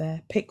options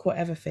there. Pick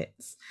whatever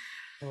fits.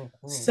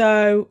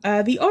 So,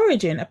 the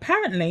origin,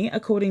 apparently,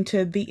 according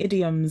to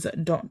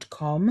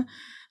theidioms.com,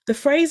 the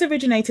phrase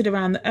originated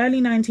around the early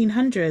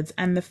 1900s,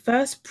 and the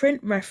first print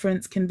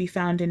reference can be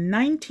found in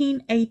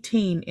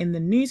 1918 in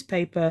the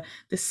newspaper,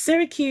 the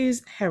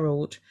Syracuse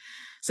Herald.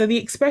 So, the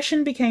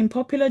expression became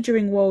popular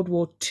during World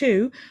War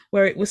II,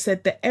 where it was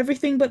said that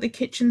everything but the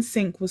kitchen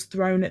sink was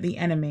thrown at the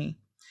enemy.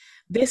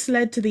 This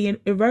led to the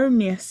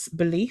erroneous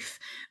belief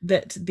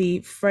that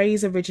the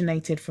phrase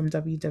originated from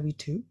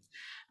WW2.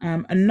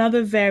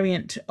 Another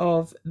variant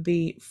of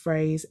the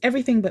phrase,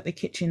 everything but the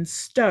kitchen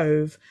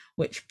stove,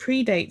 which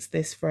predates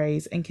this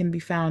phrase and can be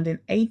found in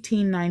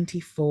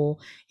 1894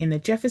 in the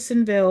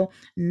Jeffersonville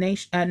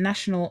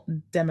National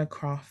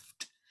Democrat.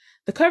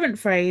 The current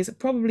phrase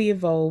probably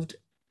evolved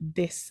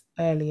this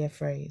earlier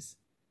phrase.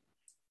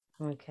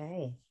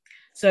 Okay.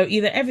 So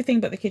either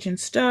everything but the kitchen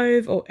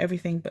stove or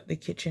everything but the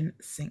kitchen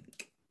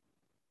sink.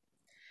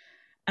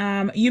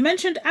 You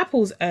mentioned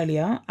apples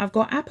earlier. I've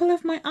got apple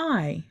of my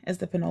eye as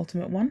the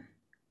penultimate one.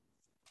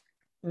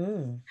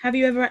 Have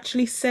you ever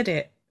actually said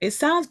it? It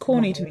sounds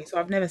corny to me, so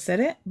I've never said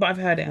it, but I've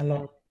heard it a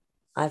lot.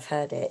 I've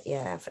heard it,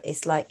 yeah.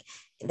 It's like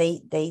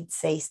they'd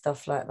say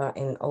stuff like that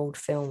in old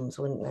films,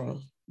 wouldn't they?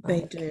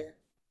 They Like, do.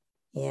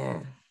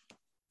 yeah.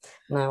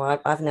 No,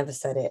 I've never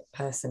said it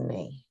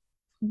personally.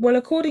 Well,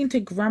 according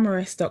to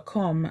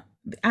Grammarist.com,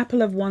 the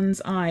apple of one's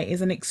eye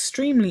is an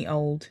extremely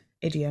old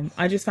idiom.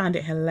 I just found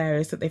it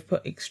hilarious that they've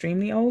put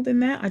extremely old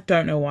in there. I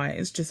don't know why.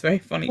 It's just very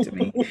funny to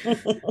me.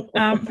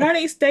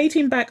 Apparently, it's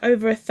dating back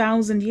over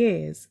 1,000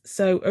 years.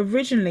 So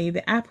originally,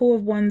 the apple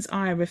of one's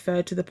eye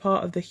referred to the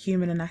part of the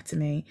human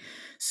anatomy.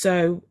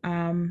 So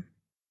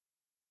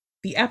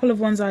the apple of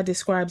one's eye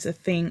describes a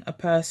thing, a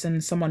person,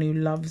 someone who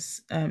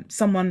loves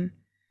someone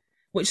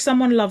which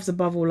someone loves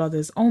above all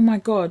others. Oh my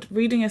God,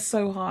 reading is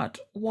so hard.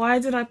 Why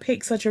did I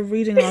pick such a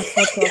reading last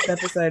podcast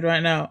episode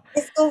right now?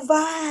 It's all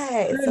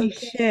right. It's Holy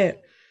okay.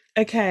 shit.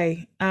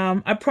 Okay,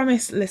 I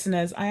promise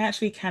listeners, I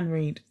actually can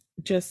read,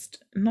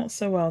 just not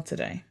so well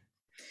today.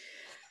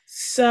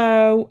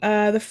 So,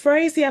 the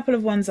phrase the apple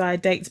of one's eye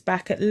dates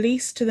back at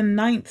least to the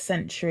 9th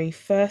century,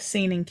 first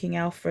seen in King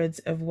Alfred's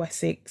of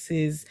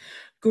Wessex's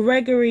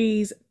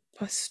Gregory's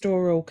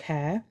Pastoral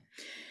Care.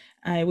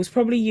 It was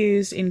probably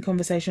used in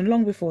conversation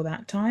long before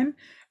that time.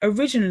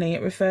 Originally,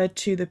 it referred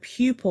to the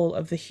pupil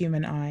of the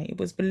human eye. It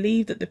was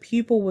believed that the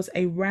pupil was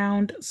a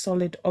round,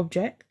 solid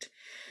object.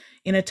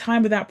 In a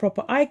time without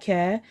proper eye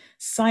care,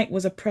 sight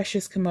was a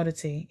precious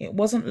commodity. It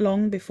wasn't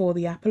long before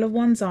the apple of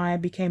one's eye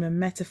became a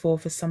metaphor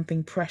for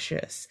something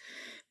precious.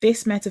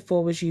 This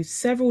metaphor was used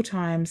several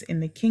times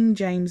in the King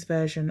James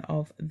Version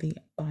of the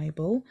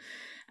Bible,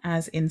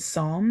 as in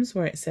Psalms,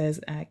 where it says,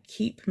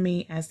 keep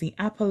me as the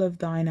apple of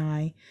thine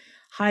eye,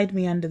 hide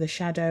me under the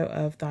shadow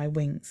of thy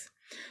wings.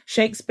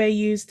 Shakespeare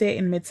used it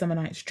in Midsummer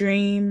Night's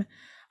Dream.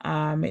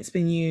 It's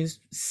been used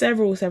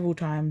several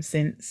times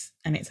since,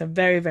 and it's a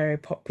very, very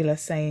popular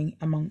saying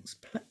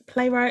amongst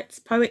playwrights,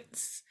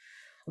 poets,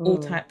 all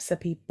types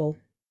of people.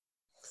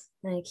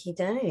 Okie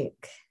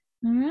doke.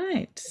 All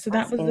right, so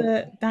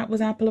that was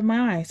apple of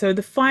my eye. So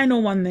the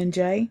final one then,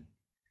 Jay.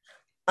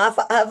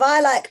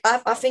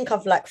 I think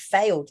I've like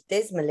failed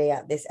dismally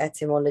at this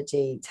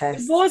etymology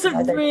test. It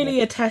wasn't really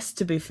a test,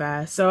 to be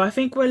fair. So I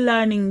think we're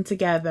learning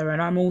together,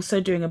 and I'm also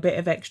doing a bit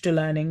of extra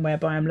learning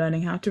whereby I'm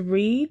learning how to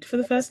read for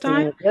the first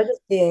time. You're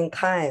just being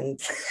kind.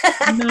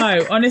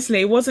 No, honestly,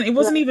 it wasn't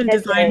even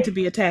designed to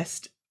be a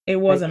test. It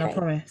wasn't, okay.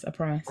 I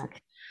promise.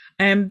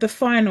 Okay. The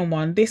final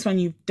one, this one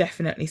you've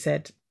definitely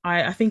said.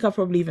 I think I've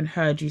probably even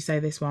heard you say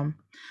this one.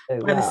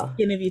 By the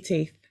skin of your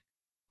teeth.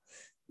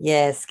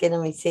 Yeah, skin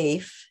of my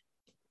teeth.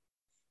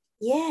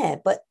 Yeah,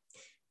 but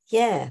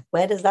yeah,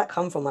 where does that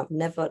come from? I've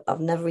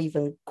never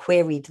even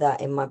queried that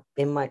in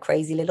my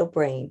crazy little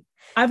brain.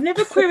 I've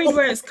never queried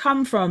where it's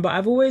come from, but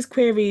I've always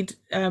queried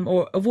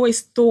or I've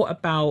always thought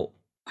about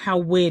how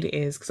weird it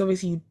is, because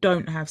obviously you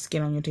don't have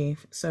skin on your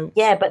teeth. So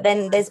yeah, but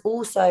then there's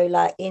also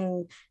like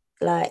in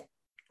like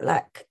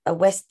a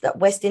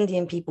West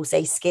Indian people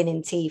say skin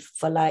in teeth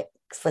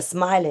for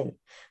smiling.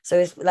 So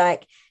it's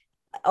like,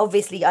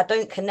 obviously I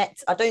don't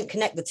connect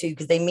the two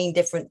because they mean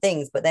different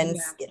things, but then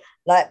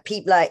like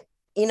people, like,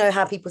 you know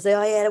how people say,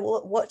 oh yeah,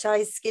 watch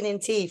eyes, skin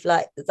and teeth,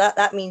 like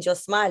that means you're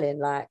smiling,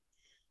 like,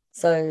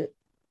 so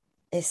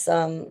it's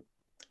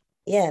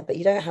yeah, but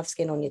you don't have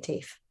skin on your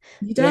teeth.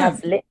 You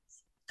have lips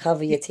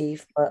cover your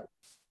teeth, but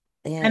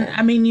And Yeah.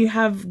 I mean, you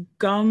have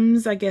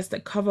gums, I guess,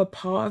 that cover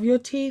part of your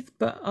teeth,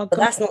 but are But gums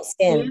that's not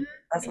skin? skin.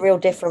 That's real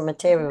different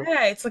material.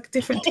 Yeah, it's like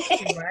different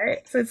tissue, right?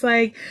 So it's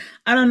like,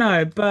 I don't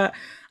know, but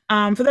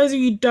for those of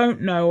you who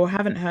don't know or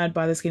haven't heard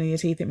by the skin of your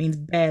teeth, it means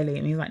barely.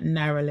 It means like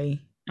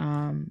narrowly,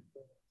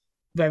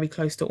 very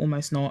close to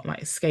almost not,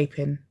 like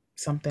escaping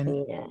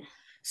something. Yeah.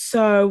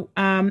 So,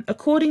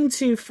 according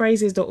to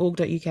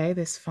phrases.org.uk,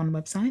 this fun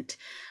website,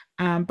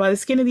 by the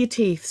skin of your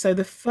teeth. So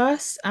the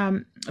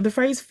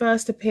phrase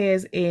first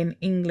appears in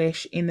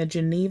English in the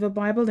Geneva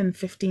Bible in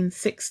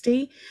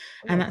 1560,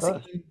 Oh and my that's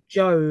God. in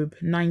Job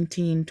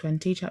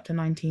 19:20, chapter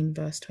 19,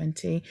 verse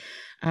 20,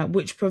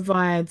 which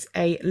provides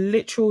a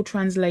literal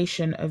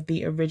translation of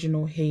the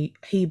original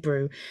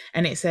Hebrew,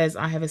 and it says,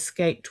 "I have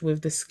escaped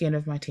with the skin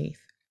of my teeth."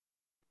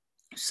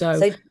 So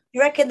So do you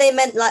reckon they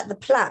meant like the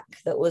plaque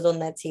that was on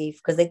their teeth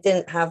because they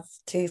didn't have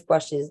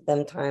toothbrushes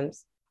them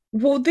times?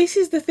 well, this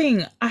is the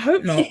thing. I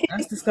hope not.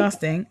 That's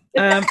disgusting.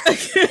 That's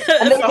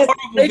And a horrible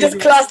they just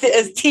visual. classed it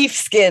as teeth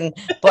skin,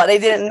 but they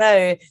didn't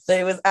know that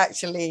it was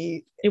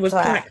actually It was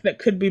plaque. plaque that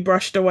could be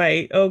brushed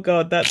away. Oh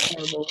God, that's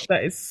horrible.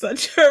 That is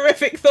such a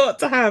horrific thought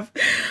to have.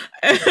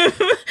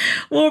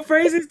 Well,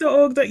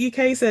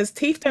 phrases.org.uk says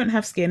teeth don't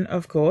have skin,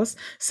 of course,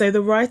 so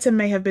the writer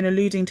may have been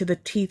alluding to the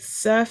teeth's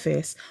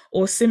surface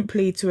or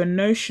simply to a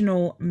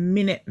notional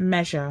minute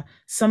measure,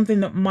 something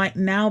that might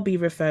now be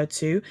referred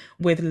to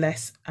with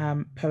less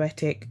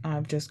poetic.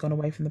 I've just gone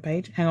away from the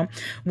page. Hang on.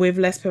 With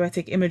less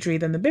poetic imagery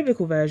than the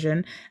biblical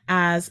version,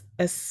 as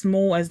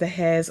small as the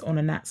hairs on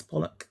a gnat's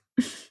pollock.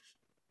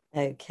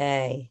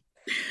 Okay.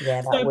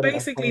 Yeah, that So wouldn't have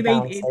basically,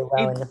 gone down so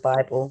well in the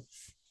Bible.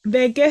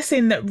 they're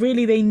guessing that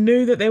really they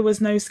knew that there was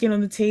no skin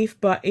on the teeth,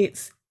 but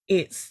it's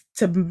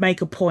to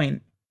make a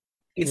point.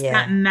 It's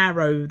that Yeah.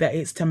 narrow that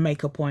it's to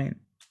make a point.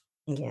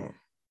 Yeah.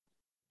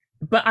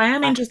 But I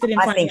am I, interested in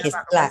I finding think out it's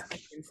about the rest of black.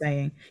 what you're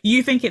saying.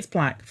 You think it's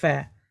plaque?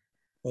 Fair.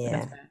 That's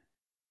Yeah. fair.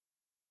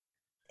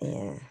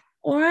 Yeah.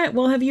 All right.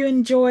 Well, have you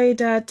enjoyed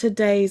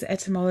today's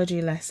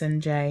etymology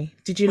lesson, Jay?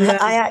 Did you learn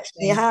I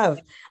actually anything?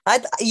 have.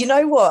 You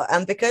know what?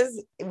 And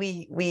because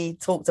we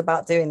talked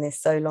about doing this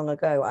so long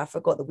ago, I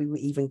forgot that we were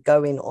even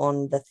going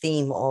on the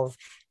theme of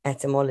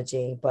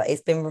etymology. But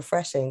it's been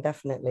refreshing,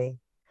 definitely.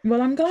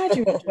 Well, I'm glad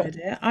you enjoyed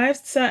it. I've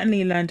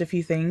certainly learned a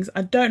few things.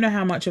 I don't know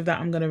how much of that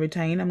I'm going to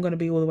retain. I'm going to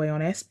be all the way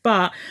honest,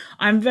 but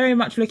I'm very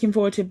much looking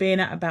forward to being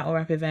at a battle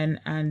rap event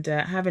and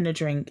having a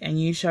drink and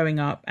you showing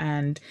up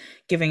and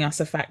giving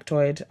us a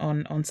factoid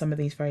on some of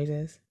these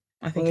phrases.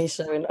 I think Me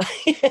showing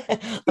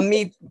and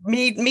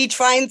me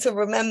trying to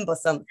remember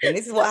something.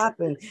 This is what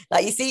happened.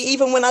 Like you see,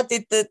 even when I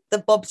did the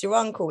Bob's your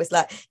uncle, it's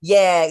like,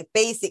 yeah,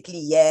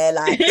 basically, yeah,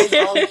 like his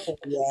uncle,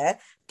 yeah,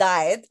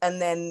 died,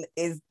 and then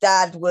his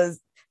dad was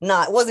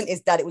nah, it wasn't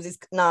his dad, it was his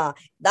nah.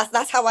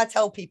 That's how I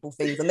tell people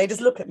things, and they just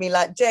look at me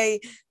like,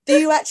 Jay, do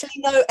you actually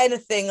know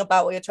anything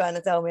about what you're trying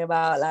to tell me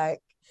about? Like,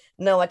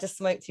 no, I just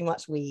smoked too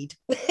much weed.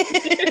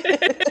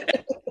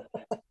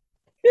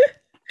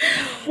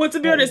 well, to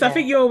be But honest, I yeah,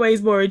 think you're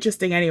always more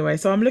interesting anyway.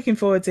 So I'm looking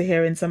forward to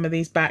hearing some of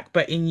these back,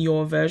 but in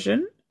your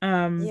version.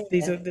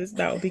 These yeah. are this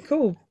that would be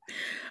cool.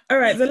 All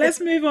right, so let's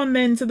move on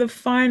then to the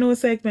final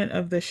segment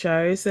of the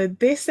show. So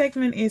this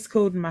segment is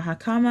called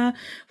Mahakama,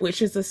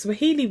 which is a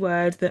Swahili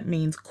word that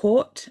means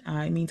court.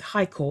 It means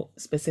high court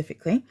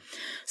specifically.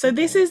 So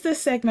this Okay. is the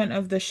segment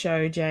of the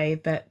show,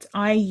 Jay, that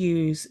I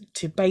use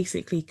to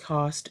basically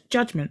cast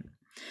judgment.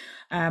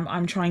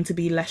 I'm trying to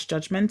be less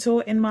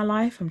judgmental in my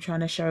life. I'm trying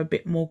to show a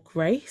bit more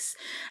grace.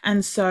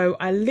 And so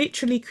I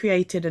literally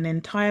created an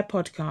entire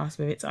podcast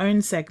with its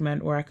own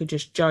segment where I could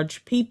just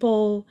judge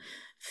people,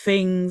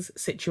 things,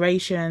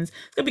 situations.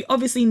 There's going to be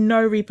obviously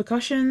no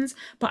repercussions,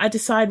 but I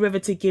decide whether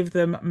to give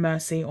them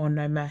mercy or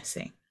no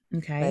mercy.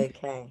 Okay.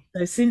 Okay.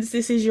 So, since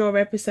this is your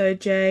episode,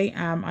 Jay,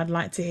 I'd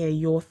like to hear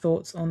your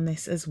thoughts on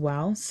this as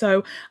well.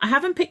 So, I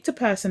haven't picked a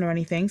person or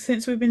anything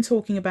since we've been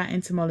talking about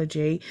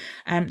entomology.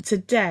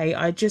 Today,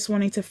 I just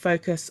wanted to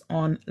focus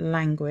on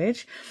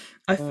language.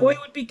 I thought it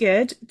Mm. would be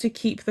good to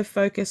keep the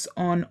focus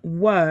on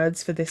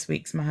words for this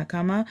week's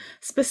Mahakama,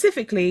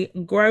 specifically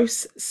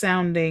gross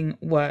sounding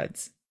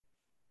words.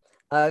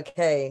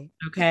 Okay.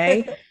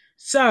 Okay.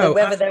 So So,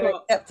 whether I've they're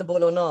got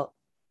acceptable or not.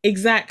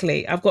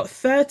 exactly. I've got Mm.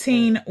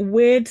 13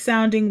 weird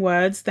sounding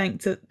words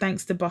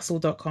thanks to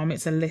bustle.com.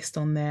 It's a list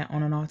on there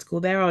on an article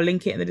there. I'll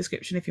link it in the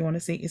description if you want to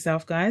see it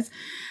yourself, guys.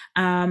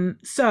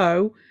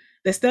 So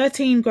there's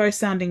 13 gross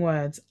sounding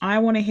words. I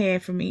want to hear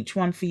from each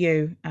one for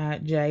you,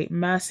 Jay.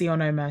 Mercy or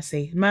no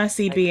mercy.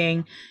 Mercy Okay.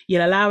 being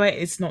you'll allow it,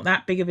 it's not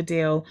that big of a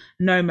deal.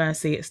 No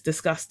mercy, it's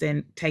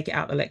disgusting. Take it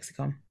out the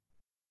lexicon.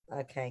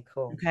 Okay,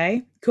 cool.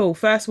 Okay, cool.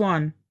 First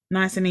one,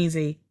 nice and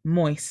easy.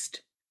 Moist.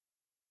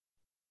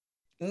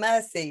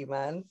 Mercy,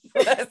 man.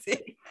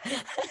 Mercy.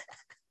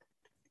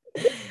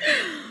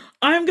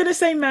 I'm going to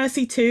say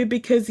mercy too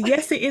because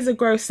yes, it is a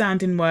gross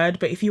sounding word,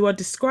 but if you are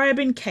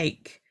describing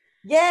cake,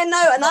 Yeah,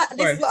 no, and not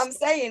this is what gross. I'm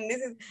saying.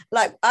 This is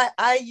like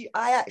I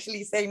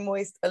actually say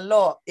moist a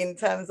lot in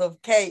terms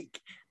of cake,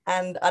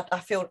 and I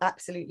feel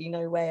absolutely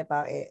no way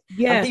about it. And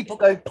Yeah. people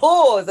go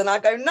pause, and I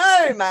go,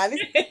 no, man, this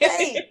is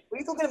cake. What are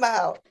you talking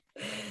about?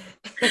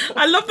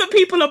 I love that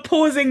people are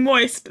pausing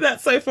moist.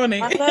 That's so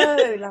funny. I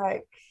know,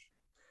 like,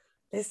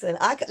 listen,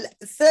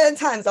 certain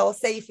times I'll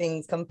say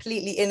things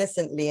completely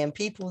innocently, and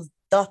people's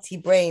dirty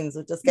brains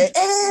will just go,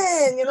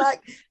 and you're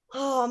like,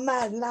 oh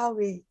man,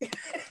 Lowry.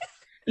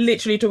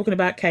 Literally talking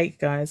about cake,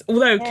 guys.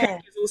 Although cake Yeah,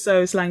 is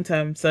also a slang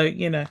term, so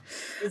you know.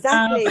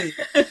 Um,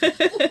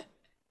 exactly.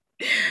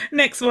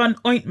 next one,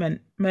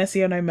 ointment.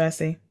 Mercy or no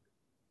mercy?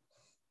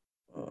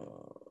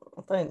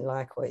 I don't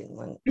like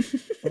ointment.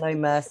 No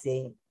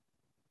mercy.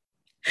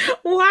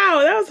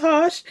 Wow, that was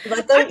harsh. Because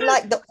I I don't don't.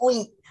 like the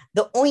oint.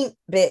 The oint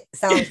bit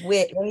sounds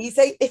weird. When you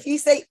say, if you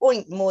say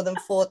oint more than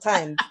 4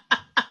 times,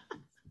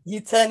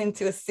 you turn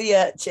into a sea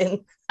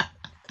urchin.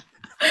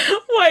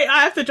 Wait,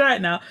 I have to try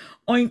it now.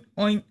 Oink,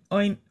 oink,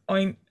 oink,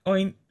 oink,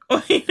 oink,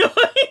 oink,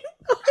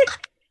 oink.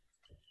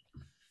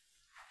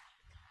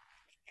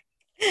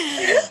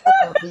 I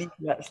can't believe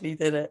you actually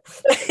did it.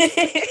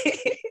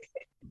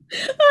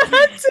 I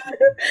had to.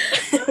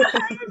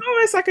 It's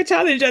almost like a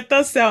challenge. That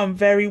does sound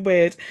very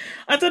weird.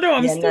 I don't know.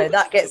 I'm Yeah, still. no,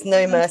 that gets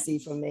no mercy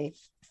from me.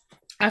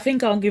 I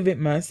think I'll give it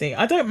mercy.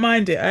 I don't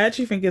mind it. I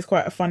actually think it's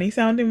quite a funny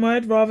sounding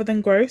word rather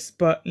than gross,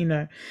 but you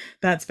know,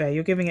 that's fair.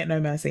 You're giving it no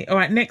mercy. All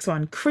right, next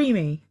one,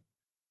 creamy.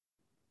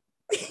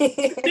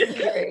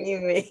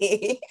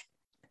 Creamy.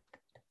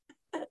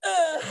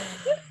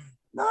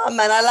 No,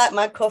 man, I like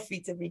my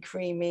coffee to be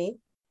creamy.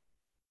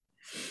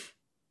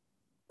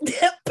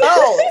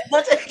 Oh,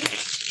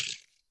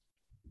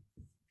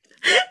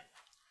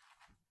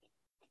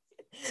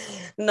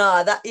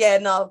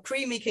 no,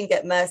 creamy can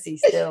get mercy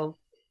still.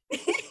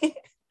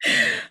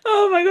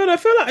 Oh my god, I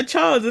feel like a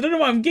child. I don't know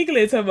why I'm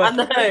giggling so I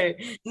much. know.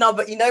 No,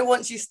 but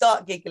once you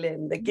start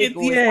giggling, the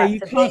giggle is Yeah, you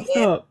can't activated,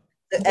 stop.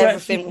 so You actually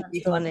everything will can't be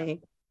stop.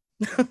 funny.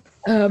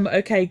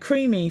 Okay,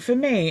 creamy for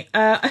me.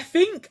 I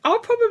think I'll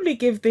probably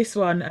give this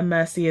one a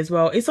mercy as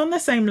well. It's on the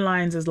same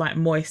lines as like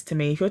moist to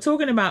me. If you're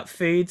talking about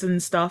foods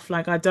and stuff,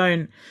 like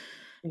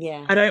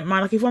Yeah. I don't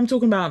mind. Like if I'm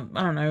talking about,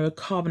 I don't know, a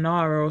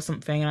carbonara or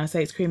something and I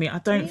say it's creamy, I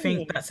don't think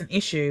Really? that's an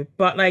issue.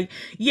 But like,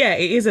 yeah,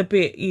 it is a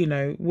bit,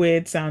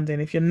 weird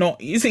sounding if you're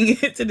not using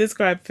it to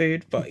describe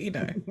food. But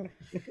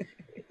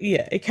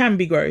yeah, it can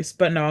be gross.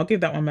 But no, I'll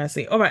give that one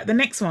mercy. All right, the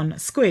next one,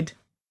 squid.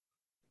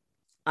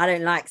 I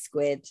don't like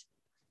squid.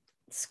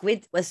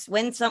 Squid was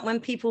when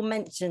people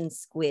mention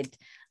squid,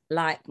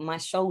 like my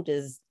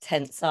shoulders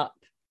tense up.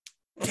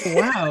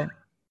 Wow.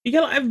 You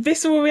get like a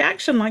visceral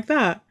reaction like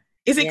that.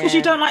 Is it because you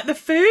Yeah. don't like the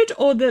food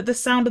or the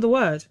sound of the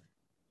word?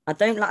 I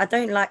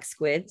don't like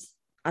squid.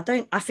 I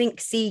think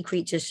sea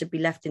creatures should be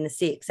left in the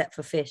sea except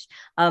for fish.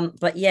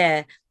 But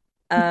yeah.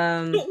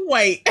 Um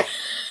Wait.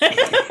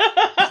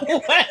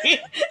 Wait.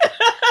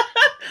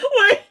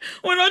 Wait.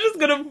 We're not just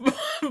gonna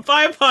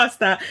bypass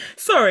that.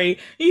 Sorry.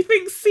 You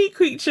think sea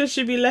creatures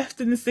should be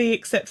left in the sea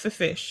except for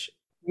fish?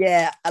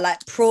 yeah, I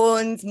like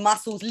prawns,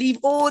 mussels, leave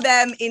all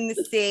them in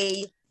the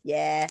sea.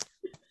 Yeah.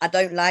 I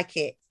don't like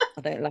it.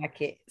 I don't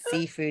like it.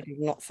 Seafood is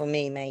not for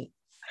me, mate.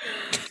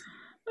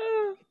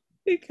 Oh,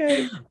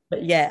 okay.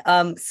 But yeah,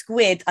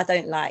 squid, I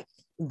don't like.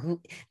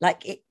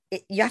 Like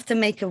you have to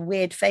make a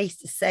weird face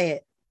to say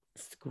it.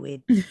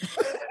 Squid.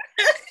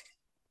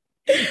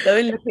 Go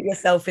and look at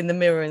yourself in the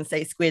mirror and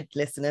say squid,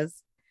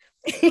 listeners.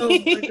 Oh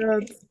my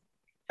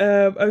God.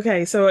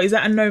 Okay, so is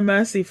that a no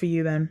mercy for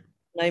you then?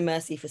 No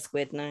mercy for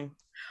squid, no.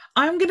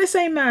 I'm gonna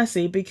say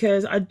mercy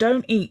because I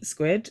don't eat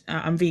squid.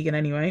 I'm vegan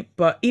anyway,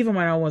 but even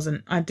when I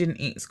wasn't, I didn't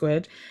eat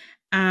squid,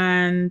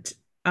 and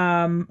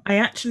I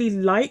actually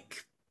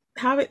like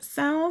how it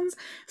sounds.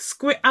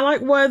 Squid. I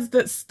like words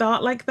that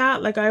start like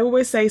that. Like I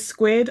always say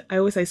squid. I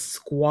always say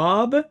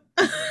squab.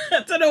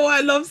 I don't know why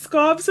I love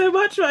squab so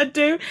much, but I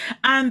do.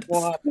 And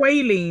What?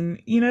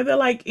 squalene. The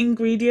like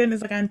ingredient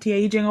is like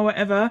anti-aging or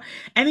whatever.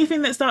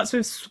 Anything that starts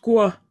with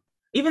squaw,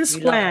 even You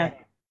love square. it.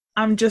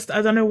 I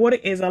don't know what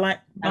it is. I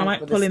Down like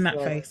for the pulling that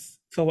squid. face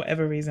for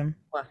whatever reason.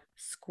 Squaw,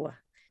 squaw.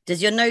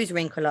 Does your nose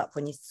wrinkle up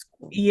when you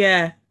squaw?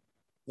 Yeah,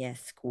 Yeah,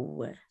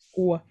 squaw.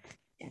 squaw.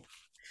 Yeah.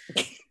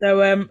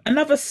 So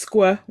another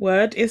squaw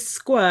word is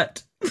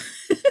squirt.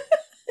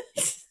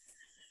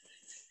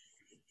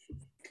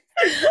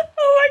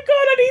 Oh my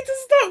god, I need to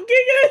stop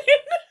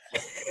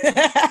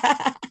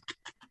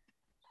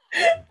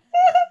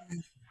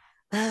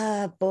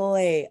Ah,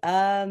 boy.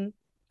 I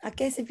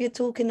guess if you're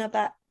talking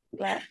about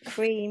like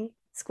cream,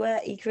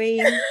 squirty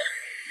cream,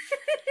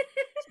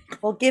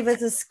 or give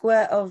us a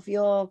squirt of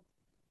your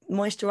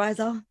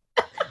moisturizer.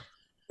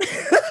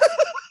 giggling.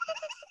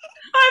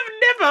 I've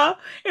never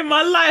in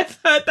my life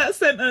heard that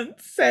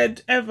sentence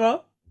said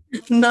ever.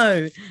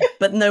 No,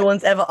 but no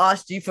one's ever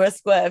asked you for a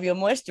squirt of your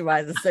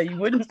moisturizer, so you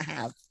wouldn't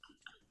have.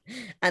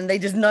 And they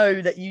just know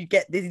that you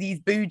get these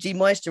bougie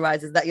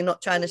moisturizers that you're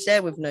not trying to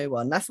share with no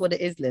one. That's what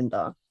it is,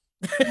 Linda.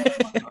 Oh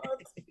my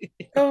god.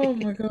 Oh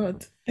my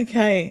god.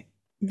 Okay.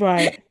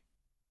 Right. But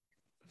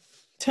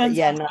Turns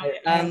yeah, out no. I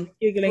am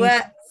giggling.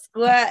 Squirt,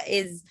 squirt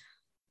is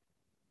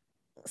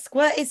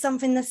squirt is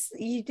something that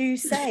you do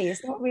say.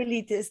 It's not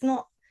really. It's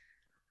not.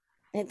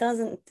 It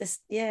doesn't.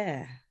 Just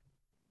yeah.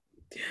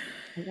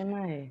 I don't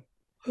know.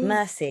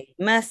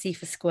 Mercy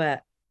for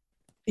squirt.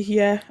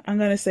 Yeah, I'm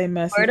gonna say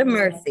mercy. Word of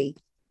mercy.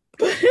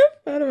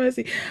 Word of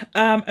mercy.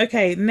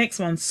 Okay, next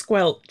one,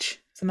 squelch.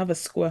 It's another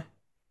squir.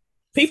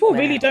 People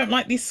really Square. don't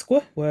like these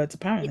squir words,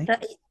 apparently.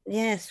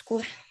 Yeah,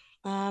 squelch.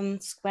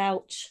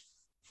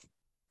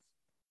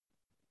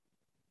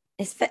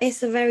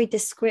 It's a very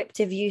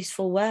descriptive,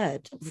 useful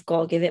word. We've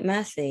got to give it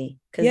mercy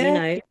because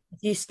Yeah, if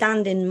you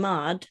stand in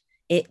mud,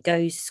 it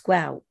goes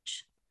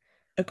squelch.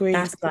 agreed.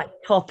 That's like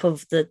top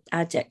of the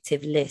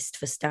adjective list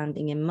for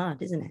standing in mud,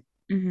 isn't it?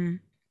 Hmm.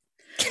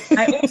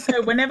 I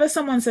also, whenever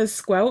someone says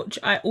squelch,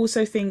 I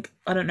also think,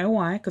 I don't know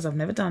why, because I've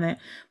never done it,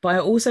 but I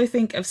also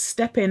think of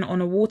stepping on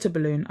a water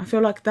balloon. I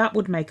feel like that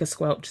would make a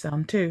squelch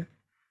sound too.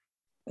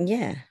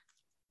 Yeah.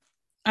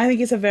 I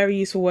think it's a very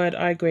useful word.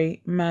 I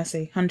agree.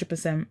 Mercy,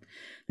 100%.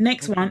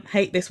 Next one, Okay.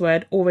 hate this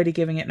word, already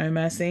giving it no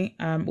mercy.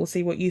 We'll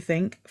see what you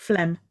think.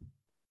 Phlegm.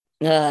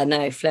 No,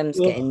 phlegm's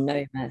Ugh, getting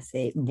no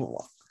mercy.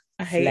 Blah.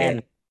 I hate Phlegm.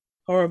 it.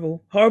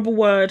 Horrible. Horrible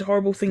word,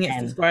 horrible thing it's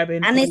Phlegm.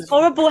 describing. And it's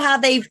horrible how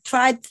they've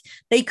tried.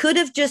 They could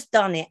have just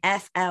done it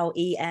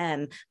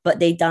FLEM, but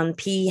they done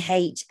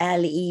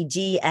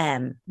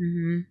PHLEGM.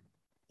 Hmm.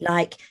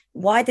 Like,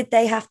 why did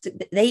they have to?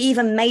 They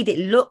even made it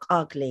look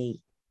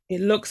ugly. It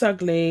looks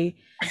ugly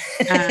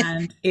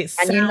and it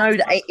And you sounds know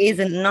that it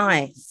isn't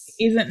nice.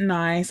 isn't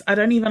nice. I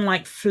don't even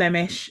like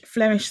Flemish.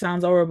 Flemish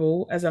sounds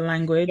horrible as a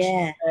language.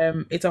 Yeah.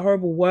 It's a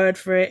horrible word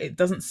for it. It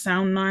doesn't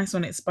sound nice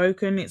when it's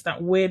spoken. It's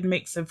that weird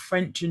mix of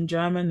French and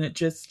German that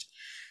just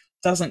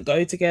doesn't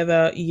go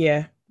together.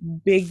 Yeah,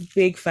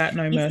 big fat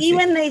no You see, mercy.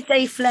 when they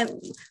say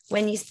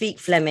when you speak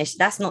Flemish,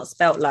 that's not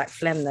spelt like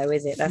phlegm, though,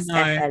 is it? That's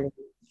No,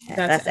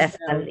 that's That's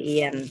FL.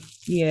 FLEM.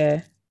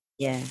 Yeah,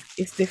 Yeah.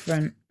 it's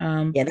different. Yeah,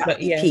 that would But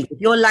be yeah, peak.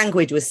 If your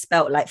language was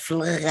spelt like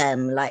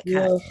phlegm, like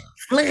ugh,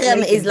 phlegm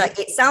is blatant. like,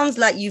 it sounds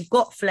like you've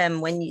got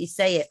phlegm when you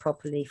say it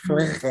properly.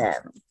 Mm.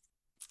 Phlegm.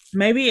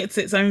 Maybe it's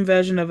its own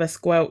version of a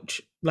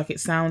squelch. Like it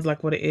sounds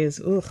like what it is.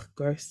 Ugh,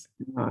 gross.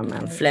 Oh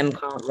man, No, phlegm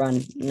can't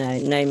run. No,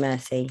 no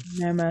mercy.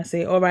 no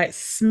mercy. All right,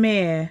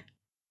 smear.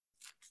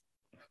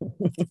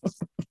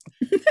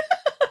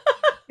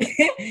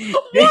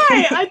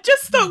 Why? I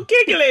just stopped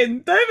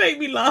giggling. Don't make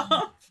me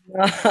laugh.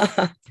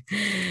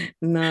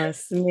 No,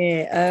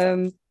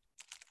 smear.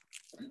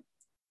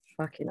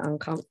 Fucking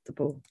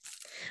uncomfortable.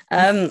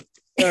 Girl.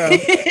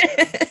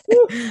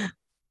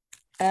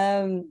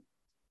 um,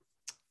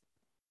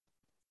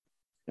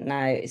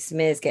 no,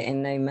 smear's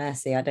getting no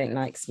mercy. I don't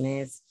like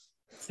smears.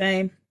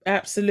 Same.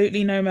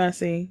 Absolutely no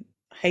mercy.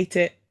 Hate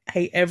it.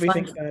 Hate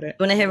everything You about it.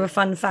 want to hear a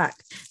fun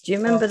fact? Do you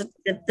Oh, remember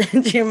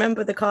do you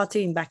remember the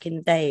cartoon back in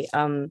the day?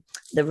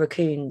 The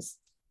raccoons.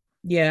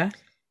 yeah.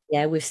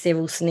 Yeah, with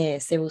Cyril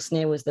Sneer. Cyril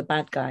Sneer was the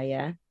bad guy,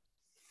 yeah.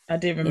 I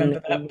didn't In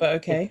remember that, but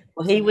okay.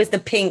 well, he was the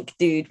pink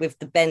dude with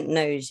the bent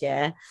nose,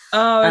 yeah.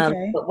 Oh,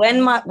 okay. But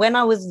when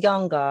I was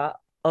younger,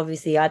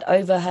 obviously I'd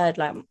overheard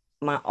like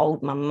my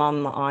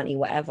mum, my auntie,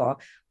 whatever,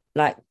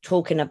 like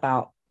talking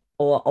about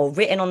or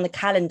written on the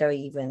calendar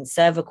even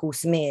cervical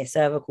smear,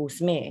 cervical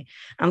smear.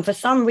 And for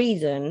some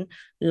reason,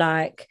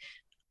 like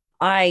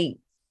I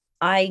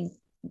I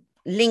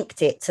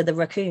linked it to the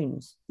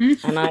raccoons.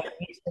 And I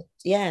used to,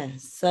 yeah,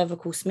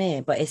 cervical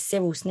smear, but it's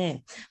Cyril Sneer.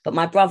 But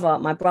my brother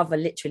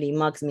literally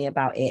mugs me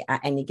about it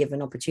at any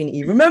given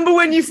opportunity. Remember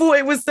when you thought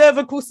it was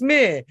cervical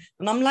smear?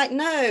 And I'm like,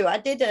 no, I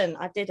didn't.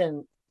 But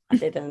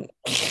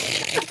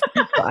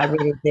I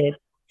really did.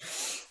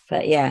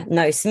 But yeah,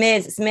 no,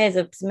 smears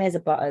are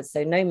butters,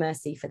 so no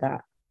mercy for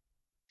that.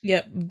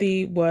 Yep,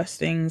 the worst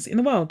things in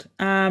the world.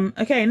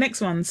 Okay,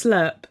 next one,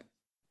 slurp.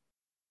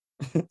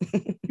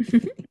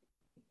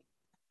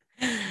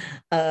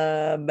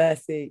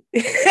 Mercy.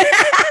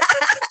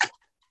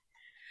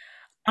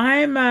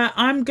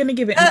 I'm gonna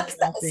give it no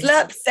mercy.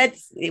 Slurp said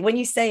when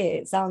you say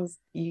it, it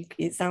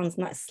sounds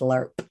nice.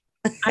 Slurp.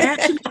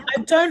 I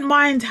don't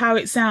mind how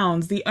it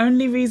sounds. The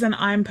only reason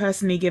I'm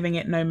personally giving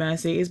it no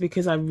mercy is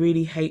because I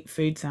really hate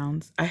food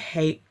sounds. I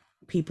hate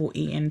people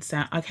eating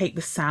sound. I hate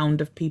the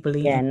sound of people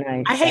Yeah, eating.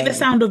 no, I hate the same.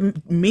 sound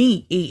of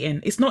me eating.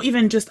 It's not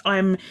even just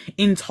I'm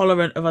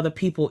intolerant of other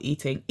people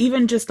eating.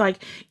 Even just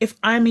like if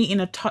I'm eating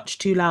a touch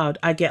too loud,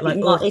 I get like,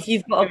 Not oh, if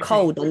you've got a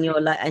cold and you're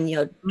like and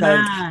you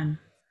don't. man.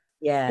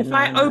 Yeah, If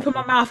I no, no. open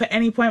my mouth at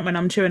any point when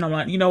I'm chewing, I'm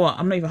like, you know what?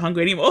 I'm not even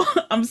hungry anymore.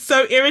 I'm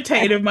so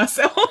irritated with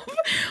myself.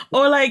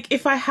 Or like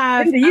if I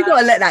have, Linda, you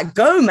gotta let that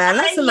go, man.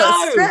 I That's a lot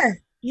of know. stress.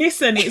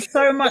 Listen, it's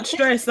so much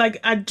stress. Like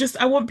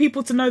I want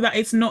people to know that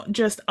it's not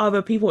just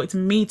other people, it's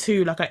me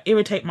too. Like I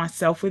irritate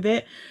myself with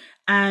it.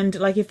 And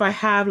like if I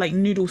have like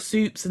noodle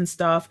soups and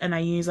stuff and I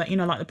use like,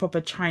 like the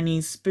proper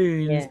Chinese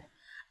spoons Yeah.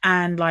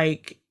 and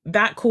like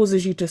that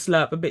causes you to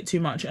slurp a bit too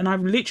much. And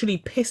I've literally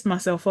pissed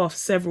myself off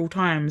several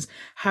times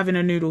having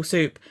a noodle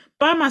soup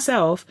by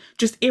myself,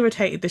 just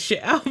irritated the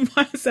shit out of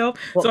myself.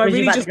 What So I was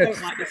you really about to just go?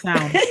 don't like the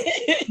sound.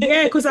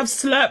 Yeah, because I've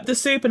slurped the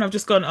soup and I've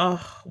just gone, oh,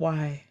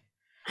 why?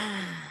 Yeah,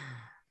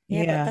 but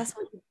Yeah. that's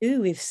what you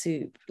do with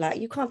soup. Like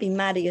you can't be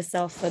mad at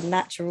yourself for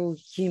natural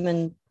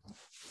human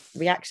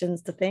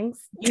reactions to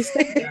things. You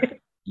say that.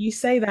 You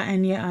say that,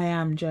 and yet I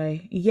am,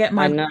 Jay. Yet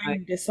my I know.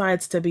 brain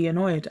decides to be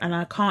annoyed, and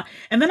I can't.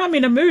 And then I'm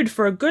in a mood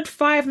for a good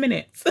 5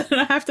 minutes, and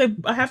I have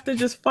to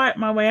just fight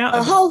my way out A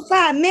of it. whole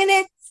 5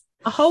 minutes.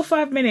 A whole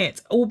 5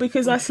 minutes, all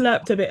because I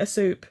slurped a bit of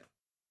soup.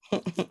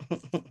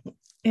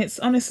 It's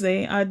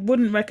honestly, I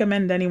wouldn't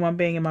recommend anyone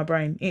being in my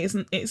brain. It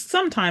isn't. It's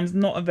sometimes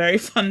not a very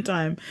fun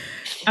time.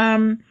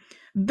 Um,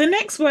 the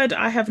next word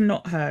I have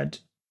not heard,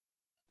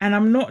 and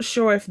I'm not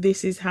sure if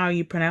this is how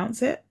you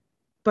pronounce it,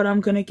 but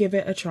I'm gonna give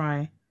it a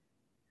try.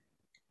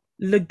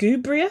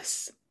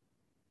 Lugubrious.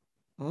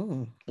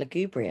 Oh,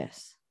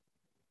 lugubrious.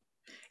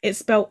 It's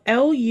spelled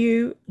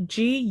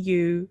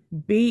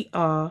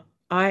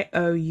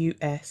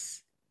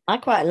Lugubrious. I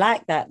quite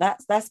like that.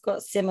 That's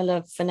got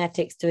similar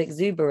phonetics to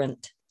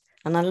exuberant,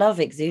 and I love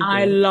I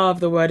exuberant. love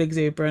the word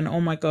exuberant.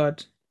 Oh my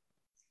God.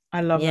 I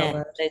love that Yeah,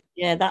 word.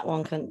 yeah,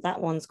 that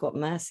one's got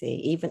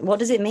mercy. Even what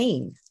does it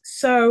mean?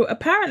 So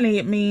apparently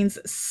it means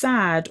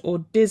sad or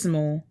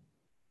dismal.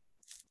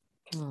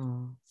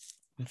 Oh,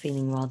 I'm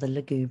feeling rather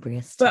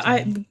lugubrious But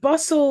today.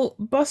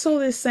 Bustle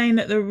is saying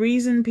that the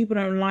reason people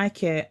don't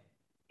like it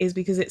is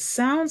because it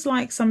sounds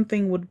like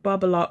something would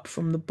bubble up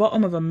from the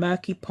bottom of a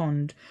murky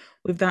pond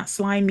with that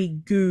slimy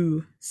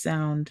goo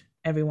sound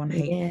everyone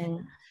hates. Yeah,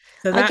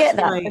 So I that's get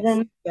that, why but it's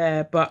then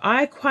there. But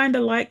I kind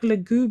of like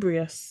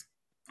lugubrious.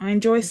 I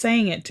enjoy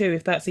saying it too,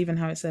 if that's even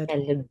how it's said.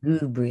 yeah,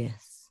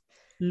 lugubrious.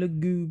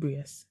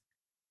 Lugubrious.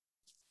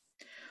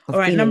 I'm All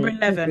right, number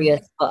feeling 11.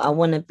 lugubrious, but I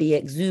want to be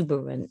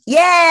exuberant.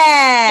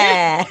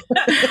 Yeah,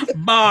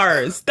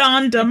 Bars.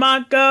 Don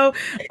DeMarco.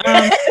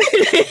 Um,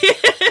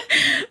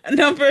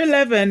 number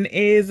 11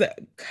 is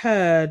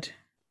curd,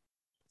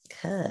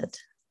 curd.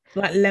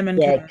 like lemon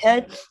Yeah,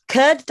 curd.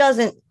 curd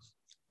doesn't.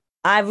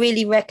 I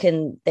really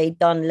reckon they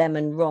done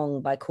lemon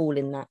wrong by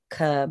calling that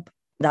curd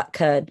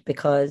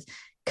because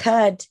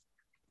curd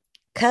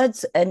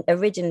curds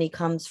originally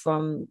comes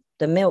from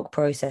the milk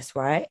process,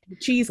 right?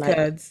 Cheese Like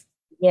curds.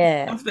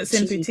 yeah, Stuff that's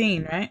in cheese.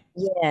 poutine, right?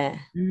 Yeah,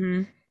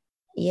 Hmm.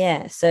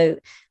 yeah. So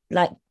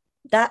like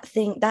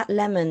that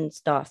lemon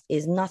stuff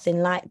is nothing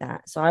like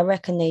that. So I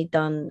reckon they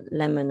done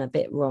lemon a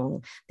bit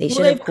wrong. They Well,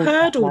 should have they've called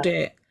that curdled like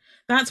it.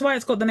 That's why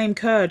it's got the name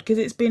curd, because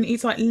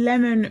it's like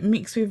lemon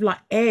mixed with like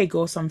egg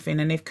or something,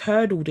 and they've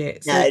curdled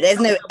it. So no,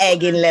 there's no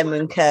egg in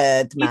lemon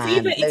curd, it's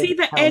either man. it's Don't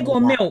either tell egg me or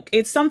that. milk.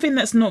 It's something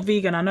that's not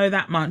vegan, I know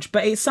that much,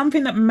 but it's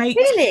something that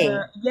makes Really?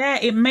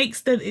 it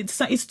makes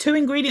it's two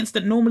ingredients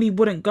that normally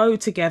wouldn't go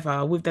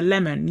together with the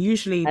lemon,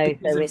 usually Oh,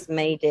 because so of it's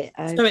made it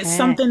so it's okay.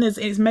 something that's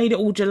it's made it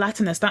all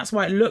gelatinous. That's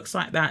why it looks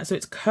like that. So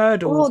it's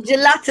curdled. Oh,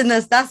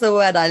 gelatinous. That's a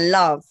word I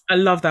love. I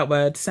love that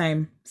word.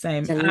 Same,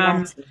 same.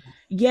 Gelatinous.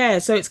 Yeah,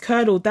 so it's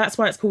curdled. That's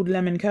why it's called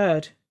lemon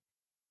curd.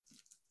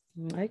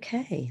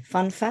 Okay,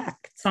 fun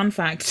fact. Fun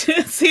fact.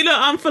 See, look,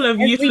 I'm full of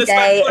Every useless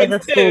day is factoids a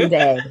school too.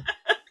 day.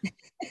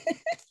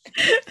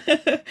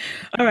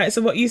 All right,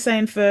 so what are you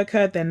saying for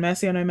curd then?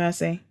 Mercy or no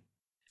mercy?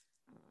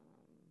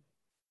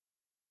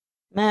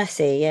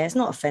 Mercy, yeah, it's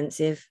not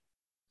offensive.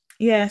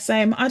 Yeah,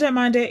 same. I don't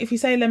mind it. If you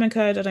say lemon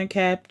curd, I don't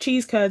care.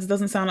 Cheese curds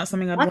doesn't sound like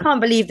something I'd I want.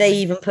 can't believe they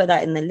even put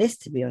that in the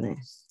list, to be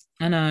honest.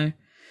 I know.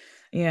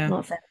 Yeah.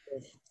 Not offensive.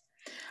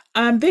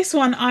 This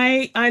one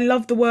I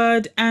love the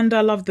word and I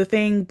love the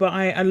thing, but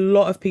a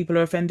lot of people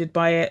are offended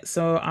by it,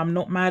 so I'm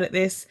not mad at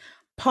this.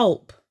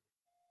 Pulp.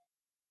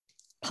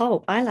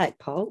 Pulp, I like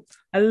Pulp.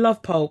 I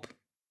love pulp.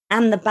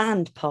 And the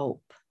band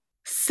Pulp.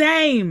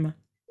 Same.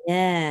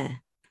 Yeah.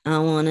 I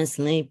want to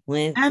sleep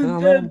with And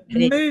other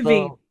the movie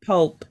people.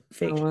 Pulp I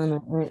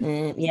Fiction.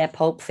 wanna, yeah,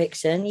 Pulp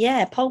Fiction.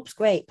 Yeah, Pulp's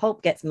great.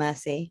 Pulp gets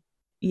mercy.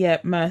 Yeah,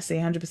 mercy,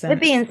 We're 100%.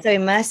 being so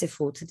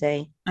merciful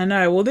today. I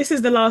know. Well, this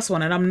is the last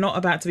one, and I'm not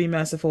about to be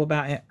merciful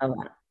about it. Oh,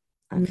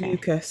 wow. Okay.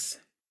 Mucus.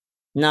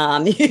 Nah,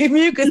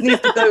 mucus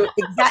needs to go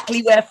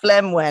exactly where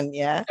phlegm went,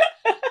 yeah?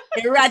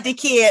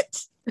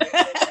 Eradicate.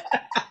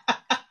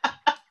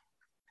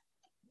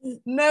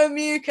 No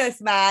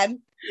mucus, man.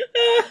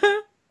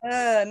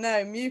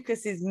 No,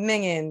 mucus is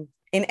minging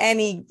in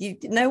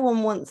no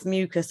one wants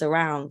mucus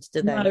around,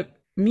 do they? No,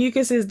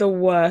 mucus is the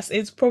worst.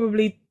 It's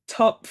probably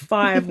top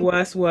five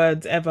worst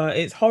words ever.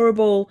 It's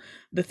horrible.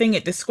 The thing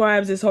it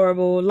describes is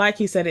horrible. Like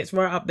you said, it's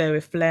right up there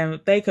with phlegm.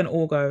 They can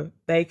all go.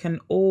 They can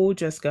all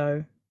just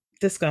go.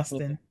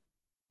 Disgusting.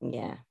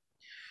 Yeah.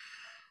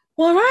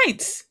 All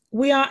right.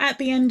 We are at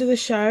the end of the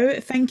show.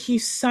 Thank you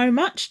so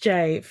much,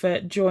 Jay, for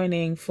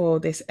joining for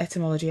this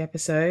etymology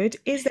episode.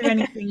 Is there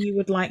anything you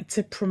would like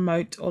to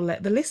promote or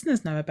let the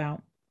listeners know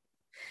about?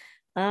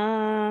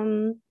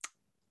 Um,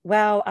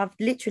 well, I've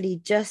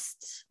literally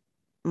just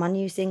my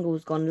new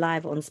single's gone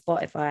live on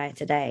Spotify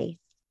today.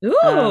 Um,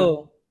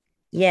 Ooh.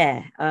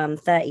 yeah,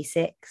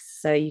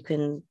 36. So you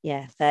can,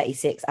 yeah,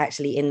 36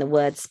 actually in the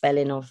word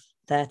spelling of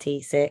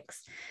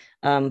 36.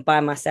 By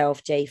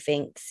myself, Jay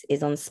Finks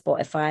is on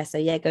Spotify. So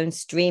yeah, go and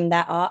stream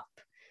that up.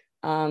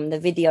 The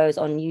video's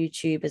on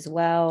YouTube as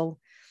well.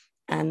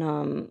 And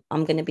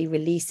I'm gonna be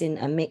releasing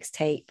a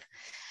mixtape.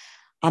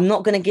 I'm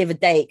not going to give a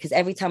date because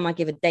every time I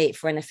give a date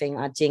for anything,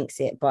 I jinx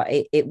it, but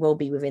it will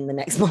be within the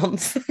next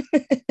month.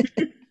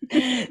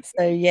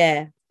 So,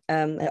 yeah,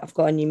 I've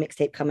got a new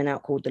mixtape coming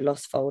out called The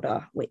Lost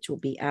Folder, which will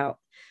be out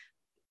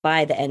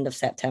by the end of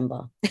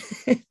September.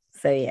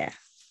 So yeah.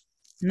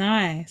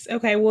 Nice.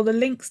 Okay, well, the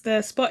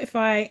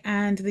Spotify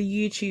and the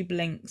YouTube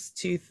links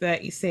to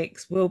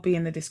 36 will be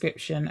in the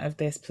description of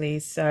this,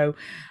 please. So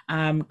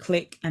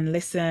click and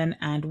listen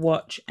and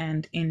watch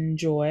and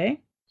enjoy.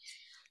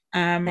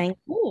 Thank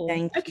Cool.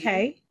 thank you.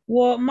 Okay.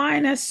 Well,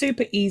 mine are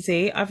super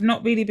easy. I've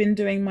not really been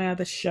doing my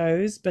other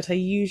shows, but I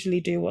usually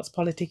do What's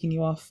Politicking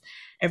You Off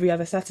every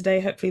other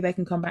Saturday. Hopefully they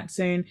can come back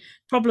soon.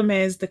 Problem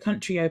is the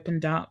country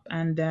opened up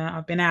and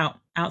I've been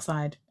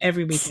outside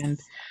every weekend.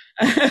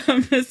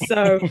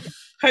 So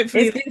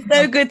hopefully It's been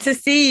so good to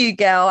see you,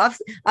 girl.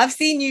 I've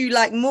seen you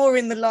like more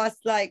in the last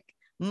like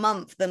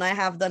month than I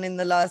have done in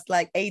the last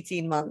like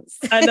 18 months.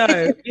 I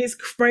know it's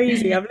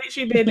crazy. I've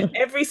literally been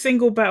every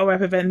single battle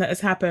rap event that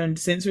has happened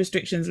since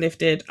restrictions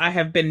lifted. I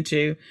have been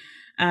to.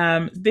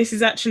 This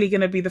is actually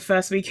going to be the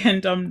first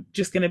weekend I'm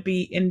just going to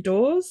be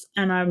indoors,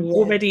 and I'm Yeah.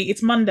 already.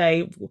 It's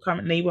Monday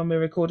currently when we're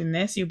recording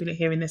this. You'll be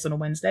hearing this on a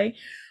Wednesday,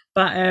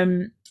 but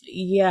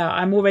yeah,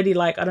 I'm already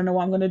like I don't know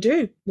what I'm going to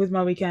do with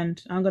my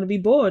weekend. I'm going to be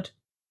bored.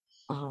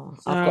 Oh,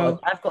 So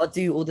I've got to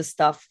do all the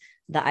stuff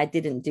that I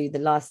didn't do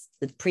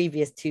the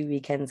previous 2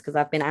 weekends because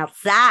I've been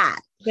outside.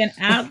 been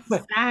So I'm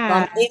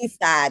outside.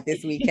 inside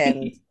this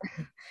weekend,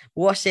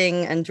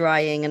 washing and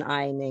drying and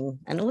ironing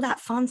and all that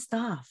fun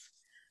stuff.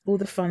 All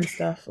the fun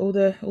stuff, all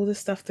the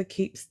stuff that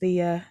keeps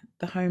the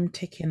home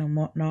ticking and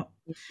whatnot.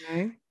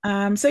 You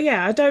know? So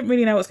yeah, I don't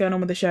really know what's going on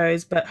with the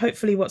shows, but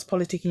hopefully What's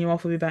Politicking You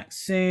Off will be back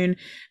soon,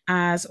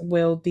 as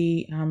will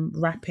the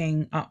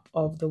wrapping up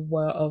of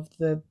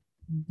the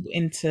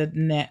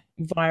internet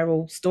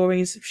viral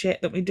stories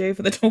shit that we do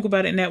for the Talk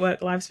About It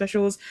Network live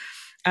specials.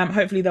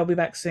 Hopefully they'll be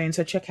back soon.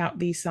 So check out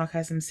the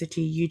Sarcasm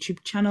City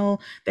YouTube channel.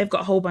 They've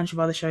got a whole bunch of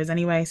other shows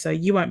anyway, so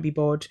you won't be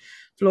bored.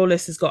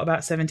 Flawless has got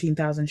about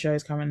 17,000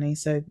 shows currently,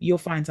 so you'll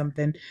find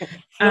something.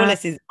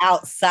 Flawless is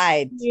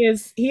outside He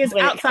is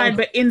when it outside comes.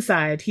 but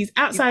inside. He's He's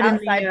outside in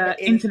outside the but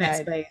internet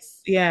inside.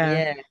 space.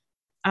 Yeah.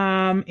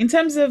 Yeah. In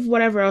terms of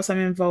whatever else I'm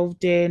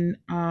involved in,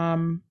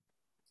 follow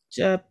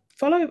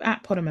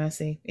at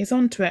Podomercy. It's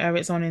on Twitter,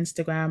 it's on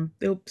Instagram.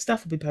 The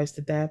stuff will be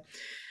posted there.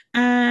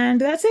 And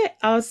that's it.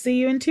 I'll see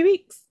you in 2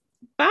 weeks.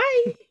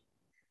 Bye.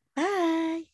 Bye.